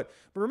pretty good.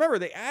 But remember,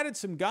 they added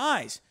some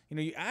guys.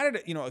 You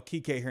added, a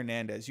Kike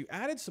Hernandez. You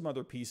added some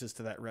other pieces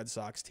to that Red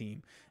Sox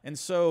team. And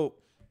so,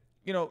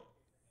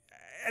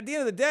 at the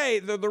end of the day,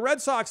 the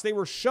Red Sox, they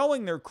were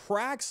showing their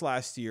cracks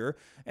last year,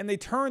 and they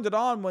turned it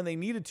on when they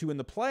needed to in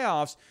the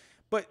playoffs.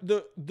 But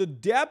the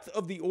depth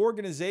of the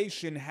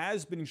organization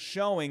has been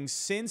showing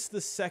since the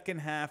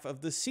second half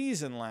of the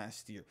season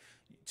last year.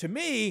 To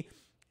me,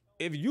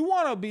 if you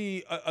want to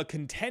be a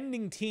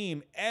contending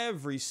team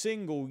every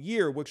single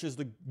year, which is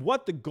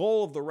what the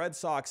goal of the Red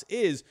Sox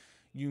is,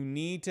 you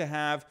need to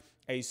have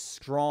a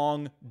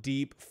strong,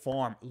 deep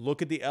farm.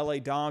 Look at the LA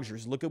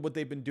Dodgers. Look at what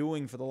they've been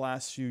doing for the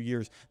last few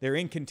years. They're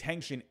in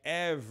contention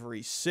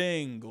every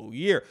single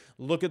year.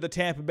 Look at the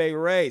Tampa Bay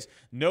Rays.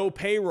 No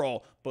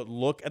payroll, but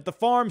look at the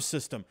farm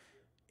system.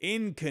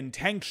 In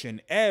contention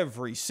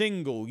every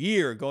single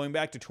year, going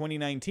back to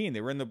 2019.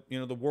 They were in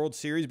the World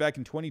Series back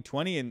in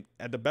 2020 and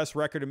had the best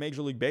record in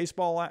Major League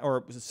Baseball,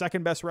 or was the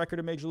second best record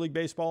in Major League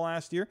Baseball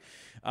last year.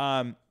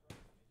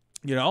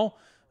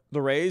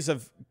 The Rays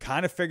have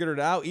kind of figured it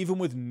out, even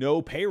with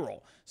no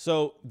payroll.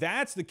 So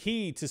that's the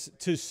key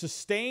to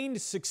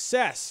sustained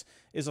success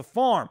is a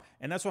farm.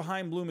 And that's what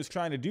Chaim Bloom is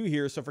trying to do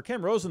here. So for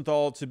Ken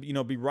Rosenthal to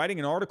be writing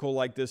an article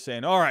like this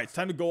saying, all right, it's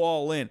time to go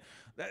all in,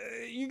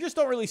 you just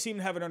don't really seem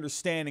to have an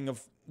understanding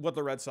of what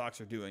the Red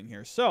Sox are doing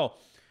here. So,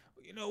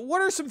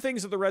 what are some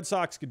things that the Red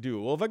Sox could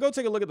do? Well, if I go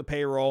take a look at the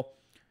payroll,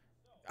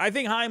 I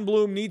think Chaim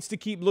Bloom needs to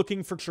keep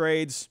looking for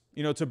trades,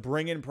 to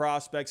bring in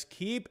prospects,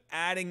 keep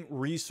adding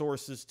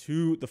resources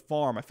to the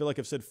farm. I feel like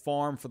I've said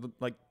farm for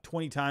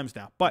 20 times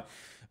now, but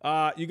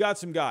you got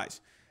some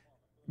guys.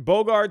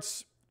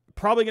 Bogart's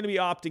probably going to be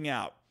opting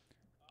out.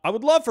 I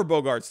would love for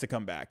Bogarts to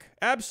come back.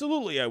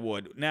 Absolutely, I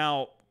would.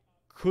 Now,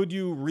 could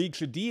you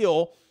reach a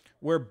deal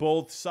where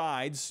both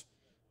sides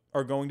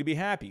are going to be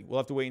happy? We'll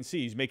have to wait and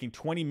see. He's making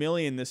 $20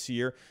 million this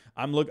year.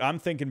 I'm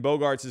thinking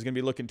Bogarts is going to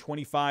be looking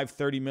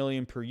 $25-30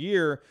 million per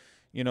year.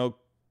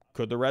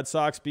 Could the Red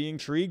Sox be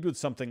intrigued with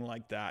something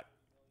like that?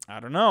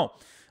 I don't know.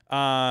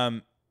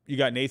 You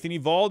got Nathan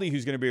Eovaldi,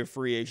 who's going to be a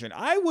free agent.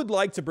 I would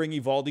like to bring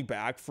Eovaldi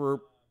back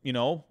for,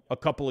 a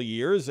couple of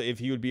years, if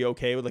he would be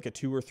okay with a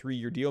 2 or 3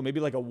 year deal,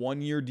 maybe a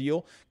 1 year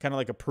deal, kind of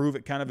like a prove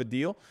it kind of a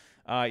deal.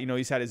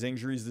 He's had his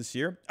injuries this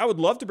year. I would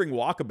love to bring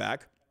Walker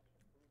back.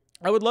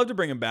 I would love to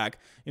bring him back,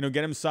 get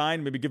him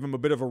signed, maybe give him a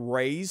bit of a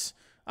raise.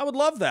 I would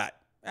love that.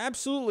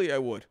 Absolutely, I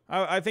would.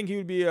 I think he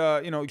would be,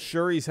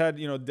 sure he's had,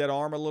 dead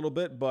arm a little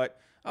bit, but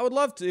I would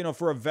love to,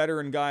 for a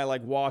veteran guy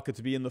like Walker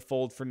to be in the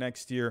fold for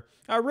next year.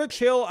 Rich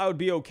Hill, I would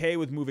be okay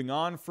with moving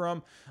on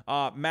from.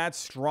 Matt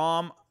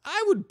Strahm,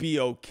 I would be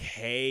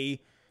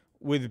okay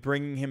with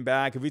bringing him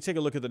back. If we take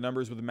a look at the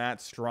numbers with Matt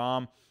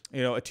Strahm, a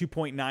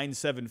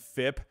 2.97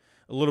 FIP,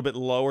 a little bit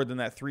lower than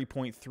that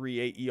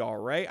 3.38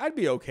 ERA. I'd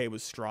be okay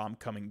with Strahm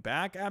coming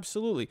back.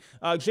 Absolutely.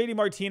 JD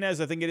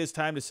Martinez, I think it is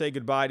time to say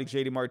goodbye to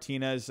JD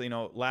Martinez.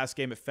 Last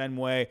game at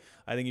Fenway,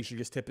 I think he should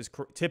just tip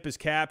his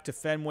cap to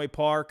Fenway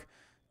Park,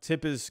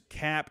 tip his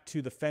cap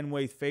to the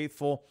Fenway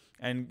faithful,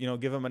 and,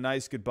 give him a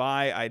nice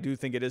goodbye. I do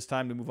think it is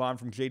time to move on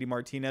from JD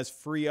Martinez,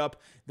 free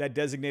up that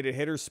designated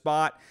hitter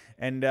spot,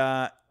 and,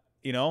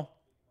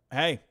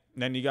 hey,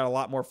 then you got a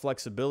lot more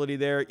flexibility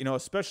there,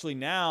 especially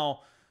now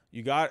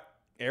you got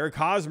Eric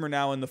Hosmer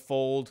now in the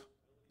fold.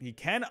 He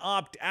can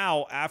opt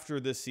out after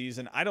this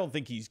season. I don't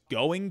think he's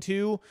going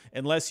to,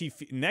 unless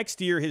next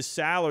year his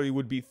salary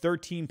would be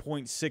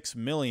 $13.6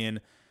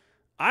 million.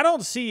 I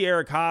don't see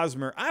Eric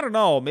Hosmer. I don't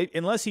know, maybe,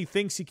 unless he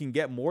thinks he can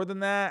get more than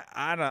that.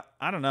 I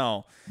don't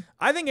know.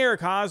 I think Eric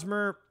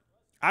Hosmer,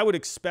 I would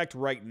expect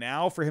right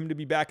now for him to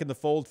be back in the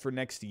fold for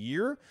next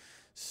year.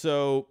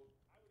 So,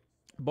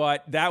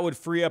 but that would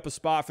free up a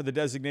spot for the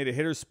designated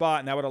hitter spot,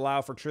 and that would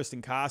allow for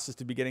Triston Casas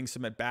to be getting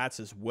some at-bats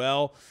as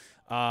well.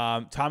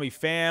 Tommy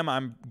Pham,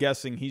 I'm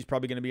guessing he's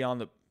probably going to be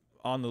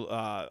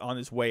on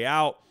his way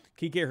out.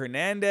 Kike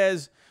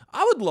Hernandez,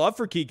 I would love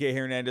for Kike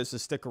Hernandez to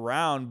stick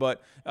around,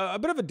 but a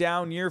bit of a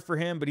down year for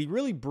him, but he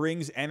really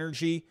brings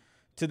energy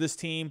to this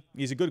team.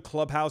 He's a good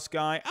clubhouse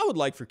guy. I would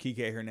like for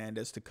Kike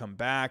Hernandez to come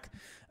back.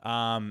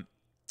 And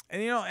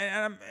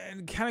I'm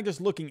kind of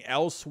just looking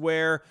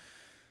elsewhere.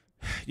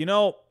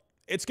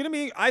 It's going to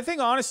be, I think,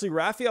 honestly,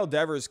 Rafael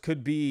Devers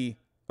could be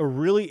a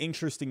really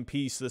interesting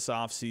piece this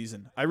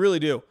offseason. I really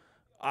do.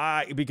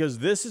 Because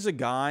this is a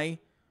guy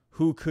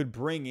who could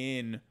bring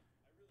in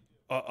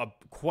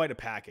quite a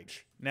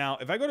package. Now,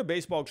 if I go to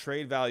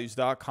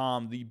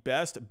baseballtradevalues.com, the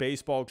best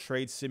baseball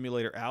trade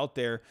simulator out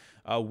there,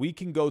 we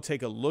can go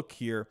take a look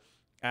here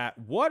at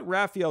what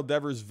Rafael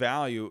Devers'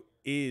 value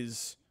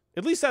is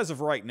at least as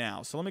of right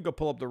now. So let me go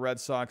pull up the Red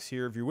Sox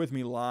here. If you're with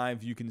me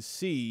live, you can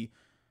see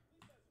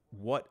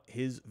what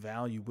his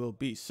value will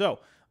be. So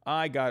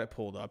I got it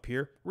pulled up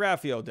here.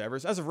 Rafael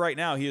Devers, as of right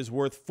now, he is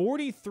worth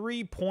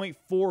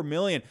 $43.4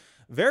 million.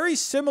 Very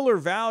similar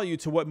value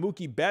to what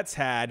Mookie Betts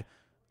had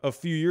a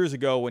few years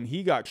ago when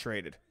he got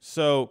traded.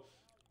 So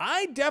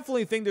I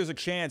definitely think there's a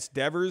chance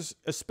Devers,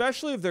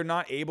 especially if they're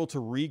not able to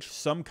reach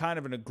some kind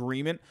of an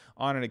agreement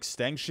on an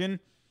extension,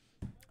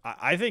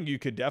 I think you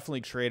could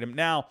definitely trade him.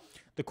 Now,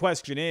 the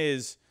question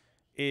is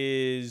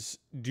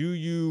do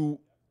you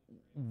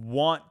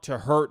want to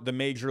hurt the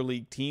major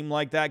league team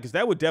like that? Because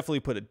that would definitely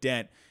put a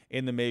dent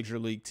in the major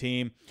league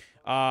team.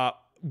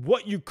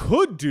 What you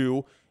could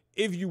do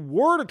if you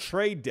were to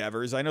trade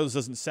Devers, I know this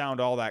doesn't sound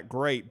all that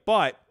great,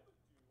 but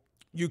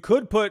you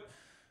could put,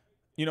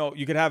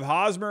 you could have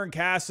Hosmer and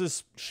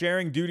Casas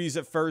sharing duties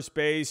at first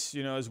base,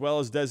 as well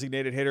as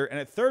designated hitter. And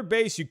at third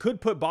base, you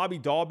could put Bobby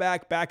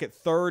Dahlbeck back at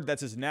third.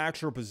 That's his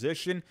natural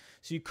position.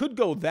 So you could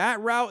go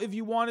that route if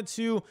you wanted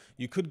to.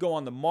 You could go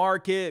on the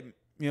market,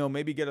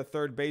 maybe get a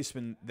third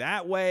baseman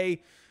that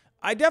way.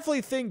 I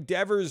definitely think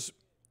Devers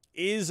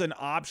is an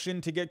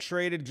option to get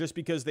traded just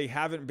because they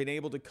haven't been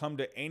able to come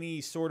to any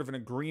sort of an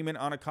agreement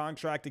on a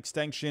contract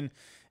extension.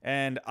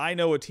 And I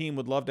know a team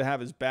would love to have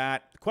his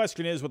bat. The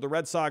question is, would the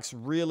Red Sox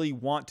really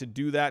want to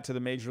do that to the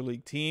major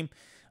league team?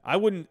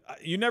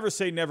 You never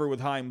say never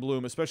with Chaim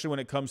Bloom, especially when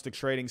it comes to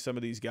trading some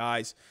of these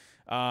guys.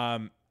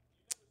 But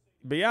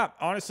yeah,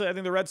 honestly, I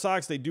think the Red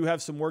Sox, they do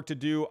have some work to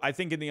do. I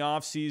think in the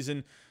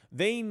offseason,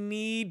 they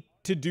need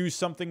to do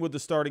something with the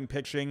starting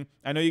pitching.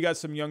 I know you got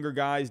some younger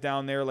guys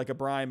down there like a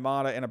Brian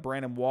Mata and a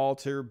Brandon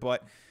Walter,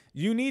 but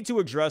you need to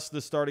address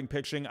the starting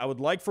pitching. I would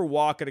like for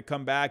Walker to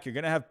come back. You're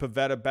going to have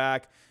Pivetta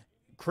back.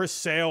 Chris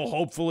Sale,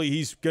 hopefully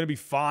he's going to be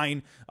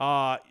fine.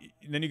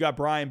 Then you got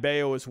Brayan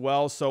Bello as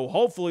well. So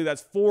hopefully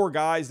that's 4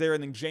 guys there.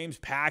 And then James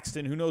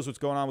Paxton. Who knows what's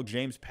going on with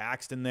James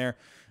Paxton there.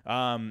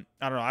 I don't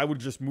know. I would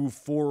just move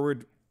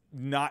forward,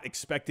 not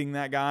expecting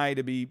that guy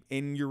to be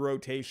in your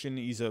rotation.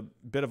 He's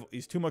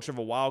too much of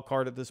a wild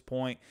card at this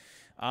point.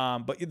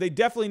 But they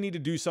definitely need to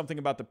do something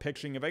about the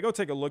pitching. If I go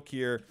take a look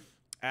here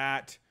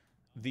at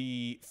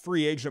the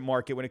free agent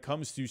market when it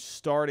comes to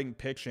starting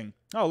pitching.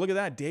 Oh, look at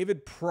that.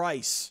 David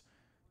Price.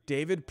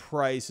 David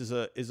Price is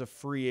a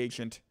free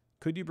agent.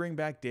 Could you bring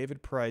back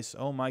David Price?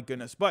 Oh my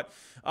goodness. But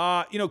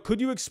could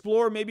you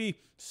explore maybe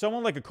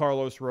someone like a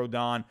Carlos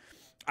Rodon?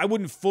 I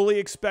wouldn't fully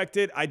expect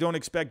it. I don't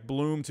expect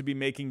Bloom to be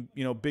making,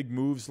 big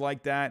moves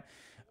like that.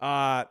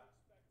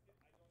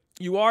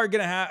 You are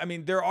going to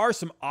have, there are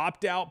some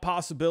opt-out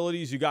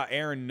possibilities. You got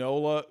Aaron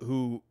Nola,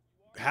 who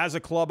has a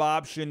club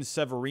option.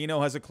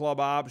 Severino has a club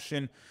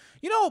option.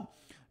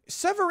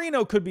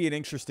 Severino could be an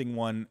interesting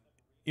one.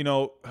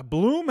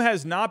 Bloom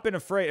has not been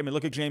afraid.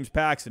 Look at James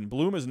Paxton.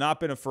 Bloom has not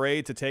been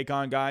afraid to take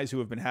on guys who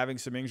have been having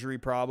some injury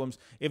problems.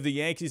 If the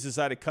Yankees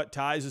decide to cut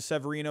ties with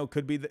Severino,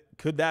 could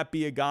that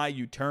be a guy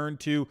you turn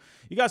to?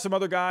 You got some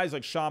other guys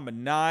like Sean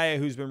Manaea,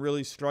 who's been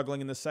really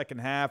struggling in the second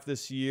half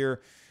this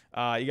year.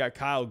 You got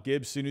Kyle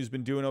Gibson, who's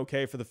been doing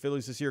okay for the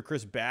Phillies this year.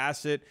 Chris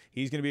Bassett,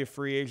 he's going to be a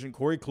free agent.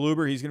 Corey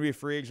Kluber, he's going to be a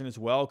free agent as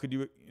well.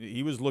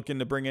 He was looking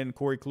to bring in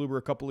Corey Kluber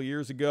a couple of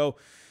years ago.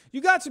 You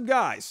got some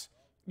guys.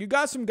 You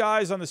got some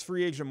guys on this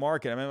free agent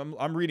market.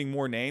 I'm reading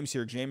more names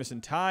here.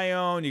 Jamison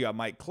Tyone, you got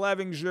Mike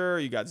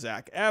Clevinger, you got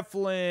Zach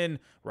Eflin,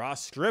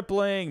 Ross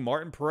Stripling,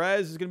 Martin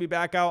Perez is going to be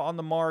back out on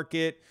the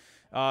market.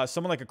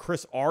 Someone like a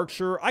Chris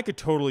Archer. I could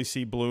totally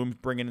see Bloom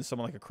bringing in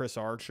someone like a Chris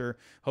Archer.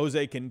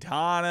 Jose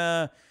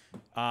Quintana.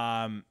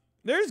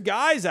 There's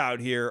guys out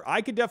here.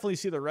 I could definitely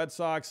see the Red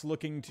Sox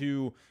looking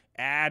to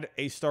add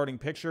a starting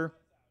pitcher.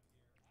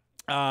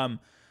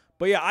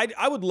 But yeah,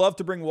 I would love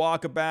to bring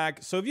Walker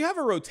back. So if you have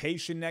a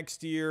rotation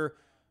next year,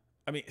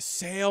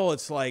 Sale,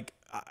 it's like,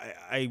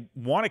 I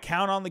want to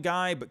count on the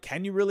guy, but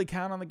can you really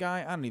count on the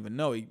guy? I don't even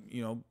know. He,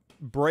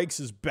 breaks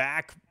his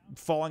back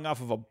falling off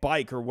of a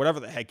bike or whatever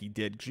the heck he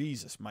did.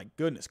 Jesus, my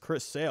goodness,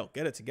 Chris Sale,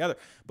 get it together.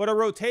 But a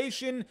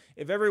rotation,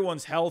 if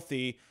everyone's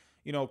healthy,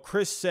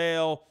 Chris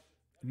Sale,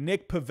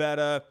 Nick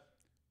Pivetta,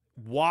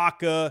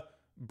 Walker,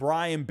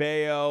 Brayan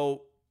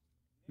Bello,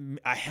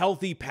 a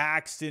healthy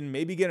Paxton,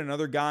 maybe get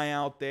another guy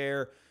out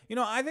there.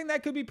 I think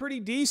that could be pretty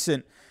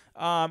decent.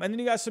 And then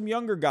you got some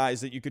younger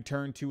guys that you could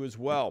turn to as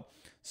well.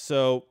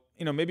 So,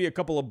 maybe a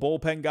couple of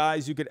bullpen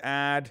guys you could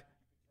add.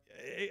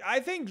 I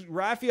think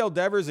Rafael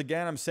Devers,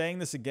 again, I'm saying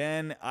this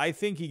again, I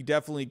think he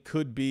definitely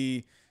could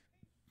be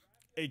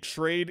a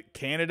trade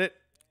candidate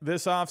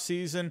this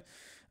offseason.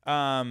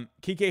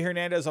 Kike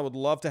Hernandez, I would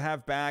love to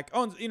have back.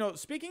 Oh,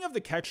 speaking of the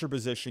catcher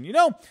position,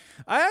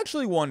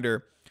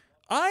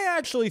 I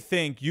actually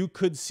think you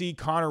could see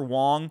Connor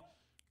Wong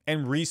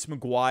and Reese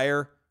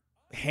McGuire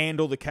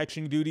handle the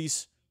catching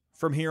duties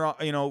from here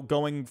on,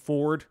 going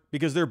forward,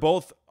 because they're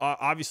both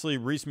obviously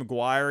Reese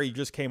McGuire. He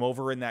just came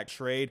over in that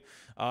trade.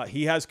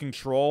 He has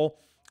control,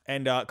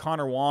 and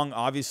Connor Wong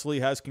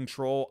obviously has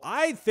control.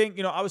 I think,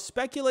 I was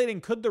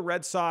speculating, could the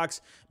Red Sox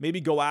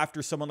maybe go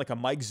after someone like a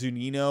Mike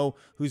Zunino,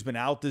 who's been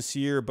out this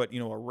year, but,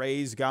 a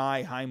Rays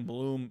guy, Chaim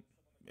Bloom,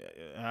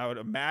 I would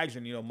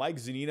imagine, Mike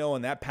Zunino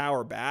and that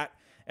power bat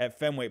at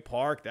Fenway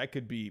Park, that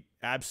could be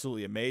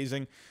absolutely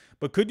amazing.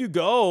 But could you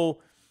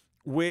go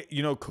with,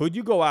 could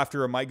you go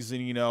after a Mike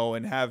Zunino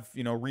and have,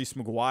 Reese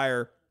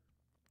McGuire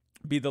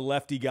be the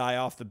lefty guy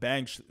off the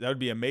bench? That would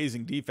be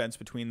amazing defense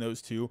between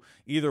those two.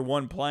 Either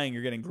one playing,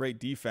 you're getting great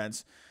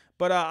defense.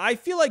 But I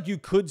feel like you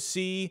could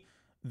see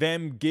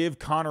them give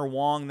Connor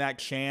Wong that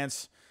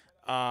chance.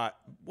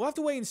 We'll have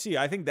to wait and see.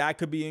 I think that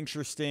could be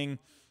interesting.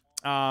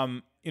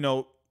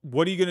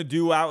 What are you going to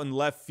do out in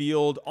left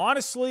field?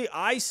 Honestly,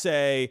 I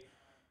say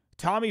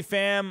Tommy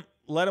Pham,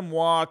 let him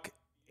walk,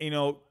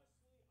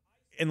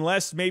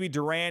 unless maybe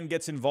Duran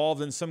gets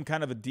involved in some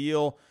kind of a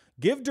deal.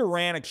 Give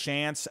Duran a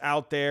chance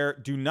out there.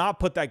 Do not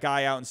put that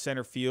guy out in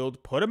center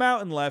field. Put him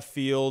out in left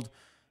field.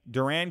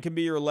 Duran can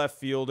be your left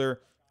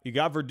fielder. You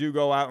got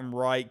Verdugo out in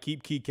right.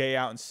 Keep Kike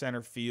out in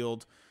center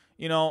field.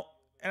 And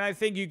I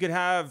think you could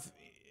have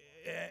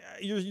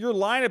your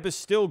lineup is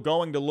still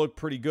going to look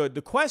pretty good.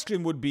 The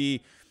question would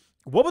be,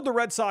 what would the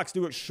Red Sox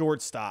do at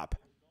shortstop?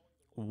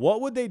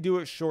 What would they do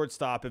at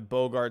shortstop if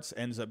Bogaerts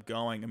ends up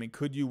going? I mean,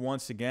 could you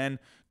once again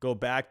go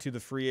back to the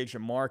free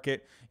agent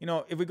market?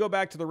 If we go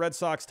back to the Red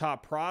Sox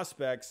top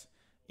prospects,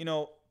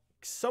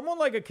 someone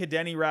like a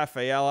Kadeni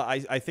Rafaela,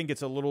 I think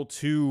it's a little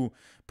too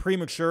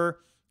premature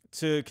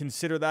to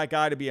consider that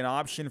guy to be an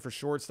option for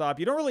shortstop.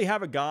 You don't really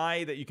have a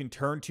guy that you can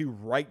turn to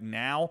right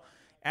now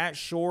at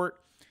short.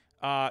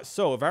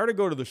 So if I were to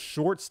go to the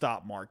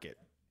shortstop market,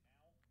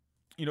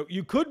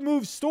 you could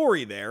move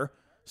Story there.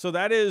 So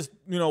that is,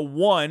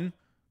 one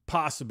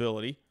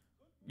possibility.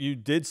 You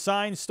did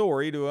sign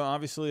Story to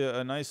obviously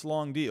a nice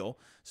long deal.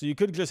 So you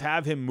could just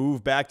have him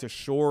move back to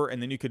short,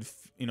 and then you could,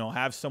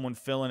 have someone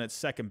fill in at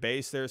second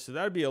base there. So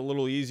that would be a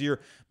little easier.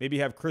 Maybe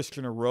have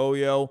Christian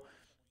Arroyo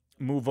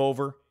move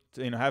over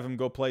to, have him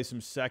go play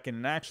some second.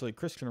 And actually,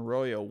 Christian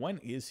Arroyo, when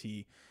is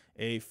he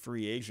a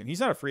free agent? He's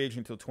not a free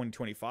agent until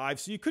 2025.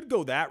 So you could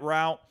go that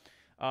route.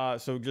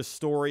 So just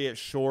Story at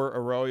short,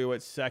 Arroyo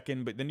at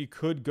second, but then you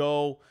could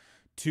go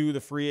to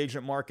the free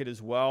agent market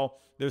as well.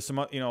 There's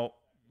some,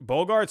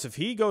 Bogaerts, if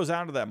he goes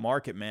out of that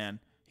market, man,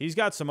 he's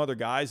got some other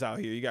guys out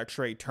here. You got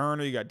Trey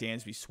Turner, you got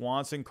Dansby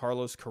Swanson,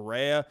 Carlos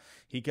Correa.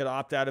 He could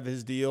opt out of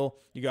his deal.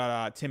 You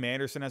got Tim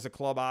Anderson as a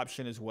club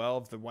option as well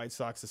if the White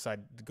Sox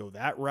decide to go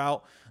that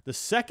route. The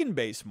second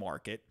base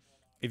market,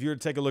 if you were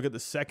to take a look at the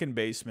second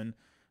baseman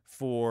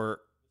for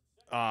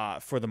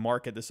the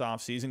market this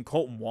offseason,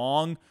 Colton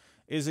Wong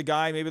is a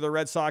guy maybe the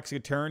Red Sox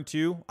could turn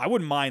to. I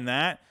wouldn't mind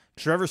that.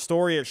 Trevor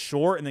Story at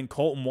short and then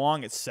Colton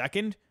Wong at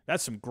second.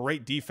 That's some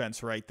great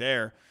defense right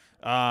there.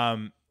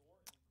 And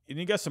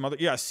you got some other,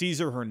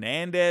 Cesar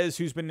Hernandez,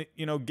 who's been,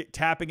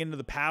 tapping into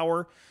the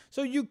power.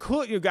 So you've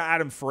got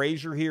Adam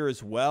Frazier here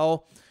as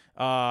well.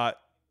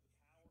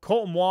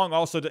 Colton Wong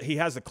also, he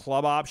has the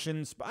club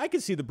options, but I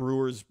could see the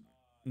Brewers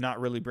not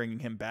really bringing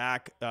him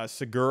back.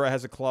 Segura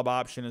has a club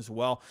option as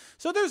well.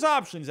 So there's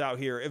options out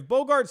here. If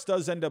Bogaerts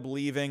does end up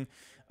leaving,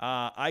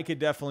 I could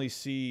definitely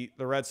see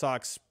the Red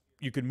Sox.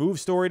 You could move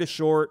Story to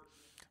short.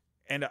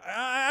 And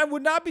I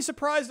would not be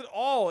surprised at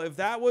all if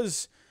that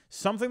was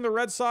something the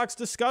Red Sox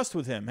discussed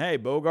with him. Hey,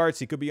 Bogaerts,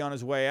 he could be on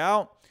his way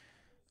out.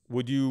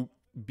 Would you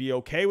be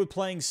okay with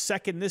playing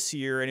second this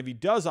year? And if he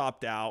does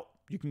opt out,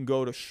 you can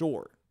go to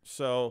short.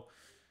 So,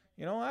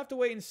 I'll have to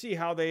wait and see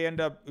how they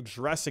end up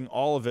addressing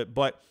all of it.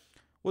 But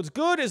what's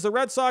good is the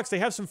Red Sox, they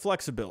have some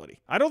flexibility.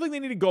 I don't think they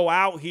need to go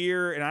out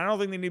here, and I don't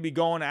think they need to be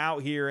going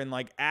out here and,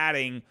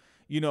 adding,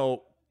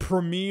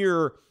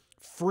 premier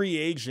free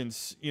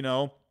agents,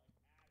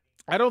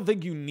 I don't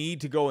think you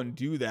need to go and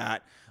do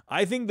that.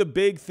 I think the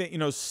big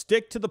thing,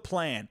 stick to the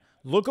plan.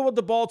 Look at what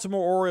the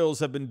Baltimore Orioles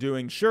have been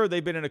doing. Sure,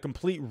 they've been in a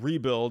complete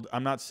rebuild.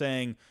 I'm not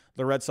saying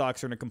the Red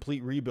Sox are in a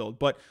complete rebuild,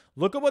 but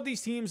look at what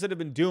these teams that have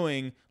been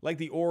doing, like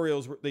the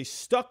Orioles, they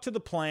stuck to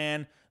the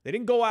plan. They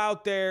didn't go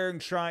out there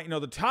and try,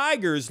 the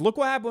Tigers, look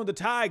what happened with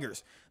the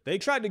Tigers. They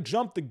tried to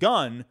jump the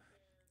gun,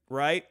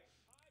 right?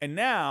 And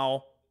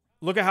now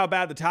look at how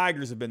bad the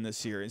Tigers have been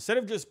this year. Instead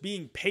of just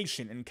being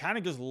patient and kind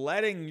of just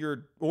letting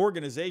your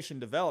organization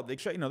develop, they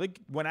tried, they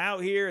went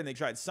out here and they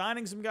tried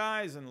signing some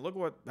guys, and look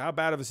how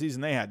bad of a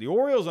season they had. The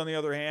Orioles, on the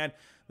other hand,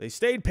 they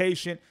stayed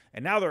patient,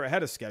 and now they're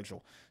ahead of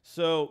schedule.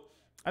 So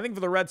I think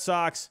for the Red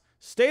Sox,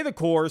 stay the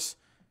course,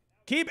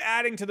 keep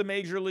adding to the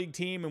major league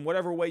team in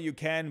whatever way you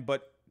can,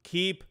 but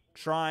keep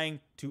trying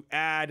to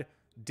add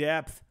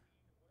depth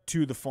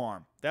to the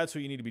farm. That's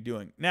what you need to be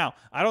doing. Now,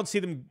 I don't see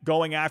them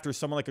going after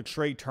someone like a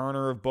Trey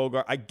Turner of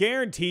Bogart. I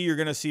guarantee you're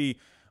going to see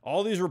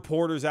all these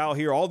reporters out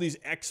here, all these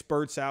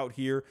experts out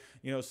here,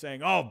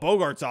 saying, oh,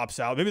 Bogaerts opts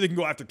out. Maybe they can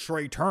go after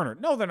Trey Turner.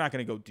 No, they're not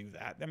going to go do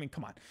that. I mean,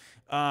 come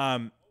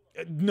on.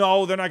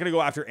 No, they're not going to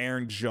go after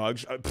Aaron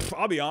Judge.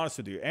 I'll be honest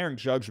with you. Aaron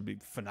Judge would be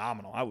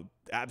phenomenal. I would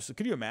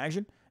absolutely. Could you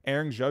imagine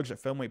Aaron Judge at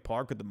Fenway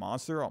Park with the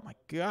Monster? Oh, my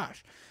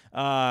gosh.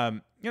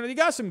 You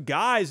got some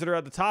guys that are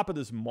at the top of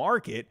this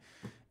market.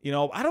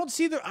 I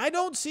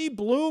don't see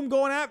Bloom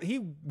going after.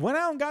 He went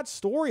out and got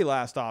Story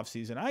last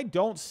offseason. I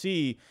don't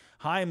see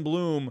Chaim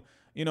Bloom,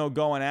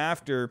 going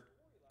after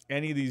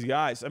any of these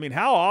guys. I mean,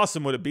 how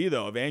awesome would it be,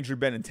 though, if Andrew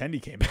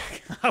Benintendi came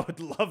back? I would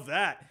love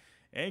that.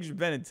 Andrew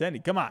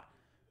Benintendi, come on.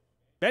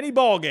 Benny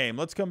Ball Game,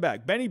 let's come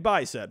back. Benny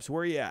Biceps,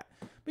 where you at?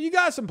 But you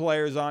got some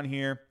players on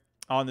here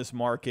on this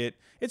market.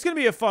 It's going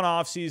to be a fun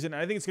offseason.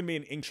 I think it's going to be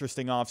an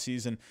interesting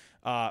offseason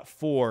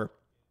for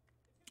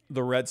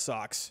the Red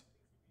Sox.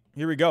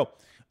 Here we go.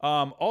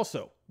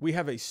 Also, we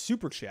have a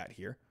super chat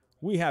here.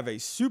 We have a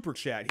super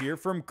chat here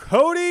from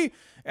Cody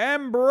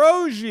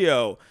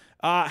Ambrosio.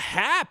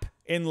 Hap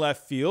in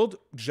left field.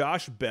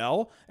 Josh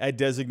Bell at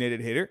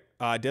designated hitter.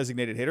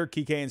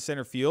 Kike in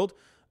center field.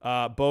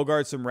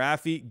 Bogarts and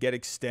Raffy get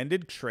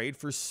extended. Trade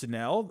for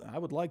Snell. I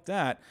would like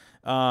that.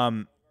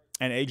 And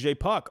AJ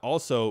Puck.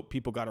 Also,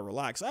 people got to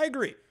relax. I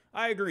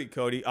agree,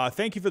 Cody.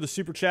 Thank you for the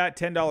super chat.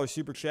 $10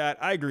 super chat.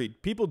 I agree.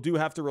 People do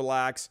have to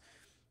relax.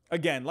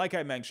 Again, like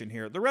I mentioned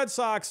here, the Red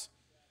Sox,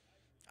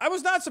 I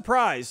was not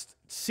surprised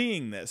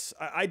seeing this.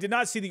 I did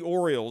not see the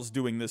Orioles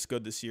doing this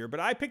good this year, but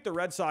I picked the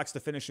Red Sox to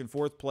finish in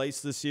 4th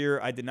place this year.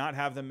 I did not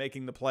have them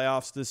making the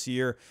playoffs this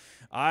year.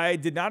 I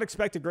did not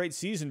expect a great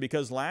season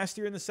because last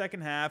year in the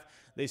second half,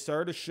 they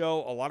started to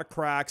show a lot of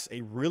cracks. A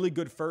really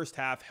good first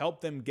half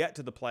helped them get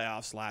to the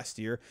playoffs last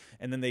year,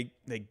 and then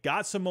they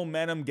got some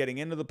momentum getting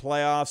into the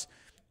playoffs,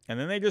 and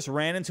then they just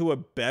ran into a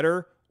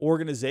better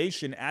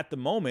organization at the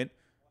moment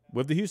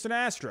with the Houston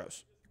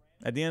Astros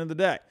at the end of the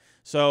day.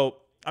 So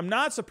I'm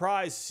not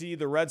surprised to see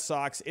the Red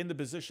Sox in the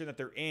position that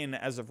they're in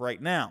as of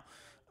right now.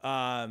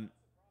 I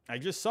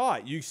just saw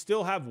it. You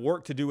still have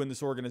work to do in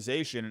this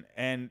organization.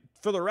 And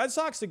for the Red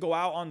Sox to go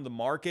out on the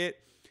market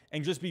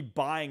and just be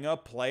buying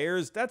up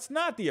players, that's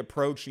not the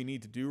approach you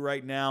need to do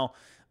right now.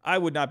 I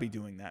would not be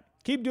doing that.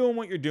 Keep doing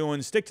what you're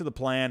doing. Stick to the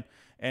plan.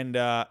 And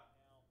I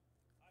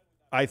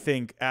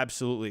think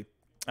absolutely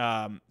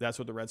that's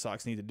what the Red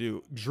Sox need to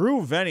do.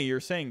 Drew Venny, you're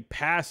saying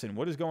passing.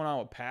 What is going on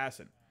with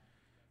passing?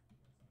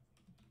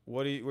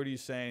 What are you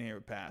saying here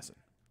with passing?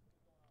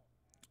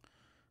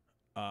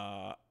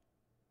 Oh,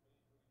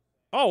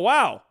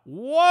 wow.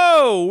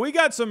 Whoa, we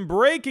got some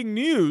breaking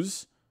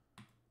news.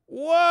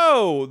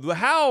 Whoa,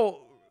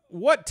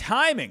 what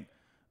timing?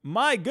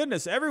 My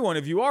goodness, everyone,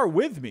 if you are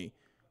with me,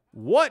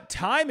 what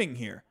timing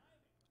here?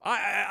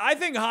 I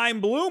think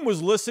Chaim Bloom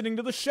was listening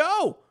to the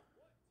show.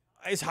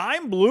 Is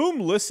Chaim Bloom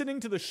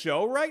listening to the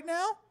show right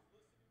now?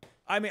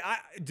 I mean,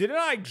 didn't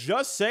I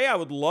just say I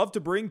would love to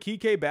bring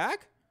Kike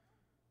back?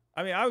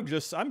 I mean, I'm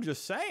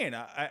just saying.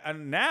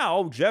 And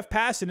now Jeff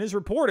Passan is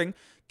reporting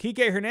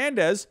Kike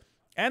Hernandez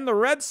and the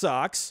Red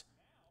Sox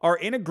are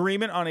in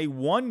agreement on a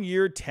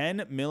 1-year,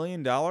 $10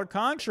 million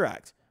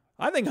contract.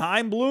 I think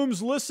Chaim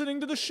Bloom's listening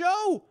to the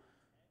show.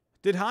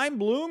 Did Chaim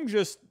Bloom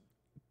just?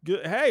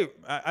 Hey,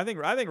 I think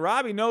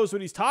Robbie knows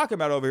what he's talking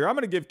about over here. I'm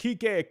going to give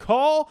Kike a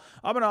call.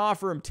 I'm going to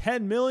offer him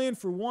 $10 million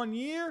for 1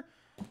 year.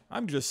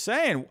 I'm just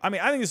saying. I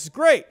mean, I think this is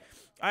great.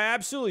 I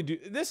absolutely do.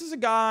 This is a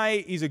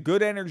guy. He's a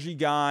good energy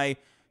guy.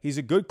 He's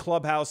a good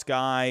clubhouse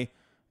guy.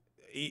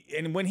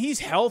 And when he's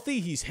healthy,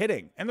 he's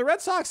hitting. And the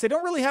Red Sox, they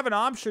don't really have an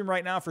option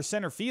right now for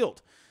center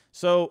field.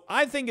 So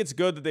I think it's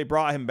good that they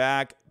brought him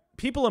back.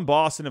 People in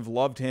Boston have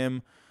loved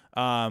him.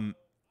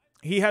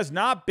 He has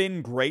not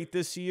been great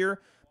this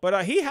year,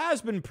 but he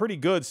has been pretty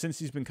good since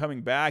he's been coming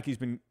back. He's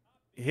been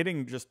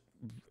hitting just...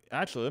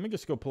 Actually, let me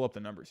just go pull up the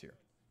numbers here.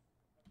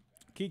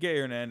 Kike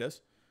Hernandez.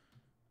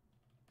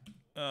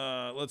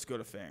 Let's go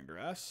to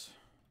Fangraphs.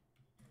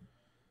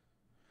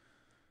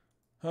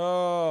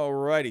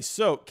 Alrighty.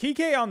 So,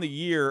 Kike on the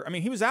year, I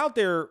mean, he was out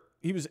there,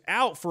 he was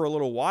out for a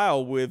little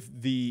while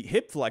with the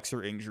hip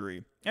flexor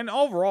injury. And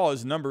overall,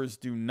 his numbers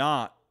do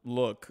not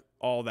look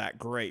all that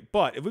great.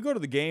 But if we go to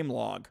the game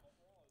log,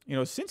 you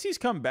know, since he's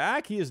come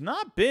back, he has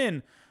not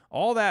been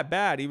all that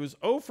bad. He was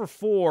 0 for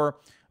 4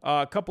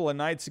 a couple of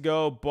nights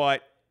ago,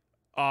 but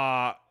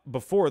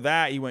before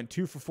that, he went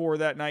 2 for 4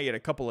 that night. He had a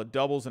couple of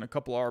doubles and a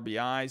couple of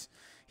RBIs.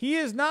 He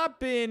has not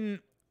been...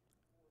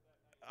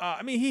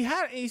 I mean,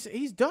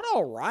 he's done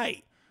all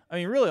right. I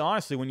mean, really,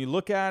 honestly, when you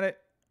look at it,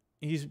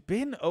 he's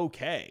been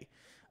okay.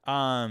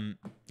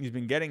 He's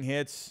been getting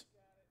hits.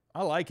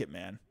 I like it,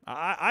 man.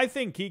 I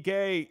think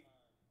Kike,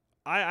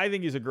 I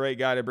think he's a great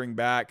guy to bring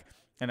back.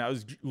 And I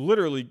was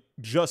literally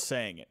just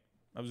saying it.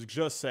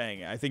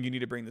 I think you need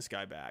to bring this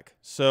guy back.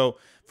 So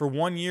for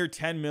 1 year,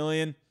 $10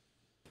 million,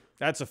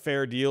 that's a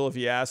fair deal if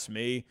you ask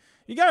me.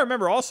 You got to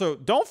remember also,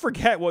 don't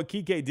forget what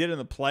Kike did in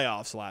the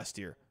playoffs last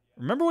year.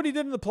 Remember what he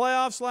did in the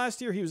playoffs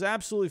last year? He was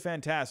absolutely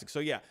fantastic. So,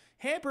 yeah,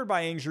 hampered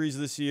by injuries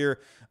this year,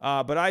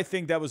 but I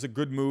think that was a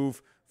good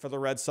move for the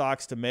Red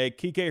Sox to make.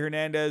 Kike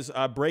Hernandez,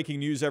 breaking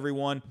news,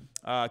 everyone.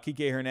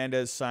 Kike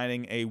Hernandez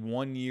signing a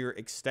 1-year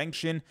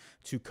extension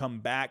to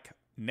come back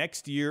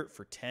next year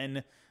for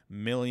 $10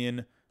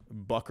 million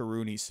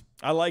buckaroonies.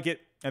 I like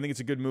it. I think it's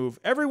a good move.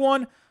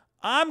 Everyone,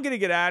 I'm going to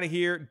get out of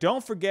here.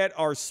 Don't forget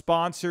our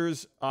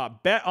sponsors,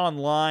 Bet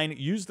Online.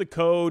 Use the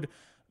code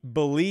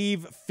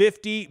BLEAV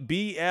 50,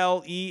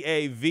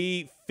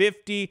 BLEAV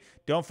 50.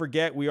 Don't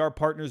forget, we are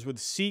partners with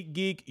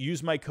SeatGeek.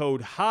 Use my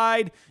code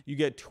HYDE. You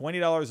get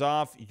 $20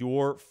 off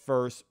your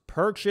first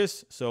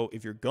purchase. So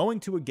if you're going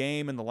to a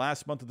game in the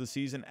last month of the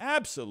season,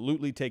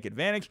 absolutely take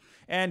advantage.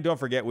 And don't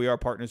forget, we are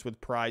partners with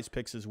Prize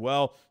Picks as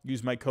well.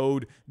 Use my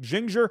code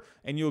GINGER,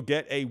 and you'll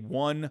get a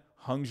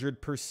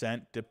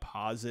 100%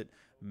 deposit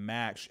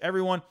match.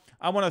 Everyone,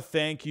 I want to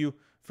thank you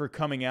for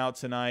coming out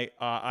tonight.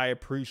 I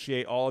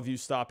appreciate all of you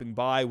stopping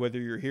by, whether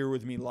you're here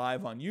with me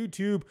live on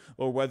YouTube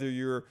or whether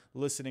you're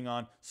listening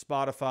on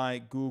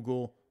Spotify,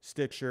 Google,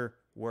 Stitcher,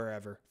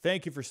 wherever.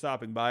 Thank you for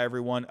stopping by,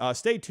 everyone.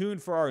 Stay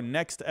tuned for our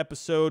next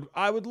episode.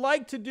 I would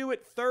like to do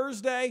it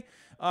Thursday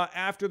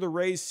after the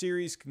Rays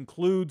series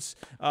concludes,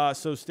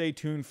 so stay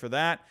tuned for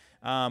that.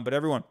 But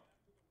everyone,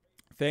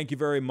 thank you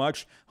very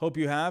much. Hope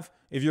you have.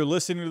 If you're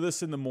listening to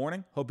this in the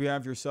morning, hope you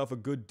have yourself a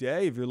good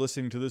day. If you're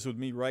listening to this with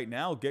me right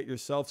now, get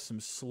yourself some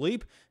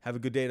sleep. Have a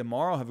good day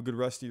tomorrow. Have a good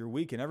rest of your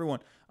week. And everyone,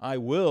 I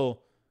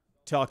will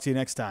talk to you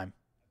next time.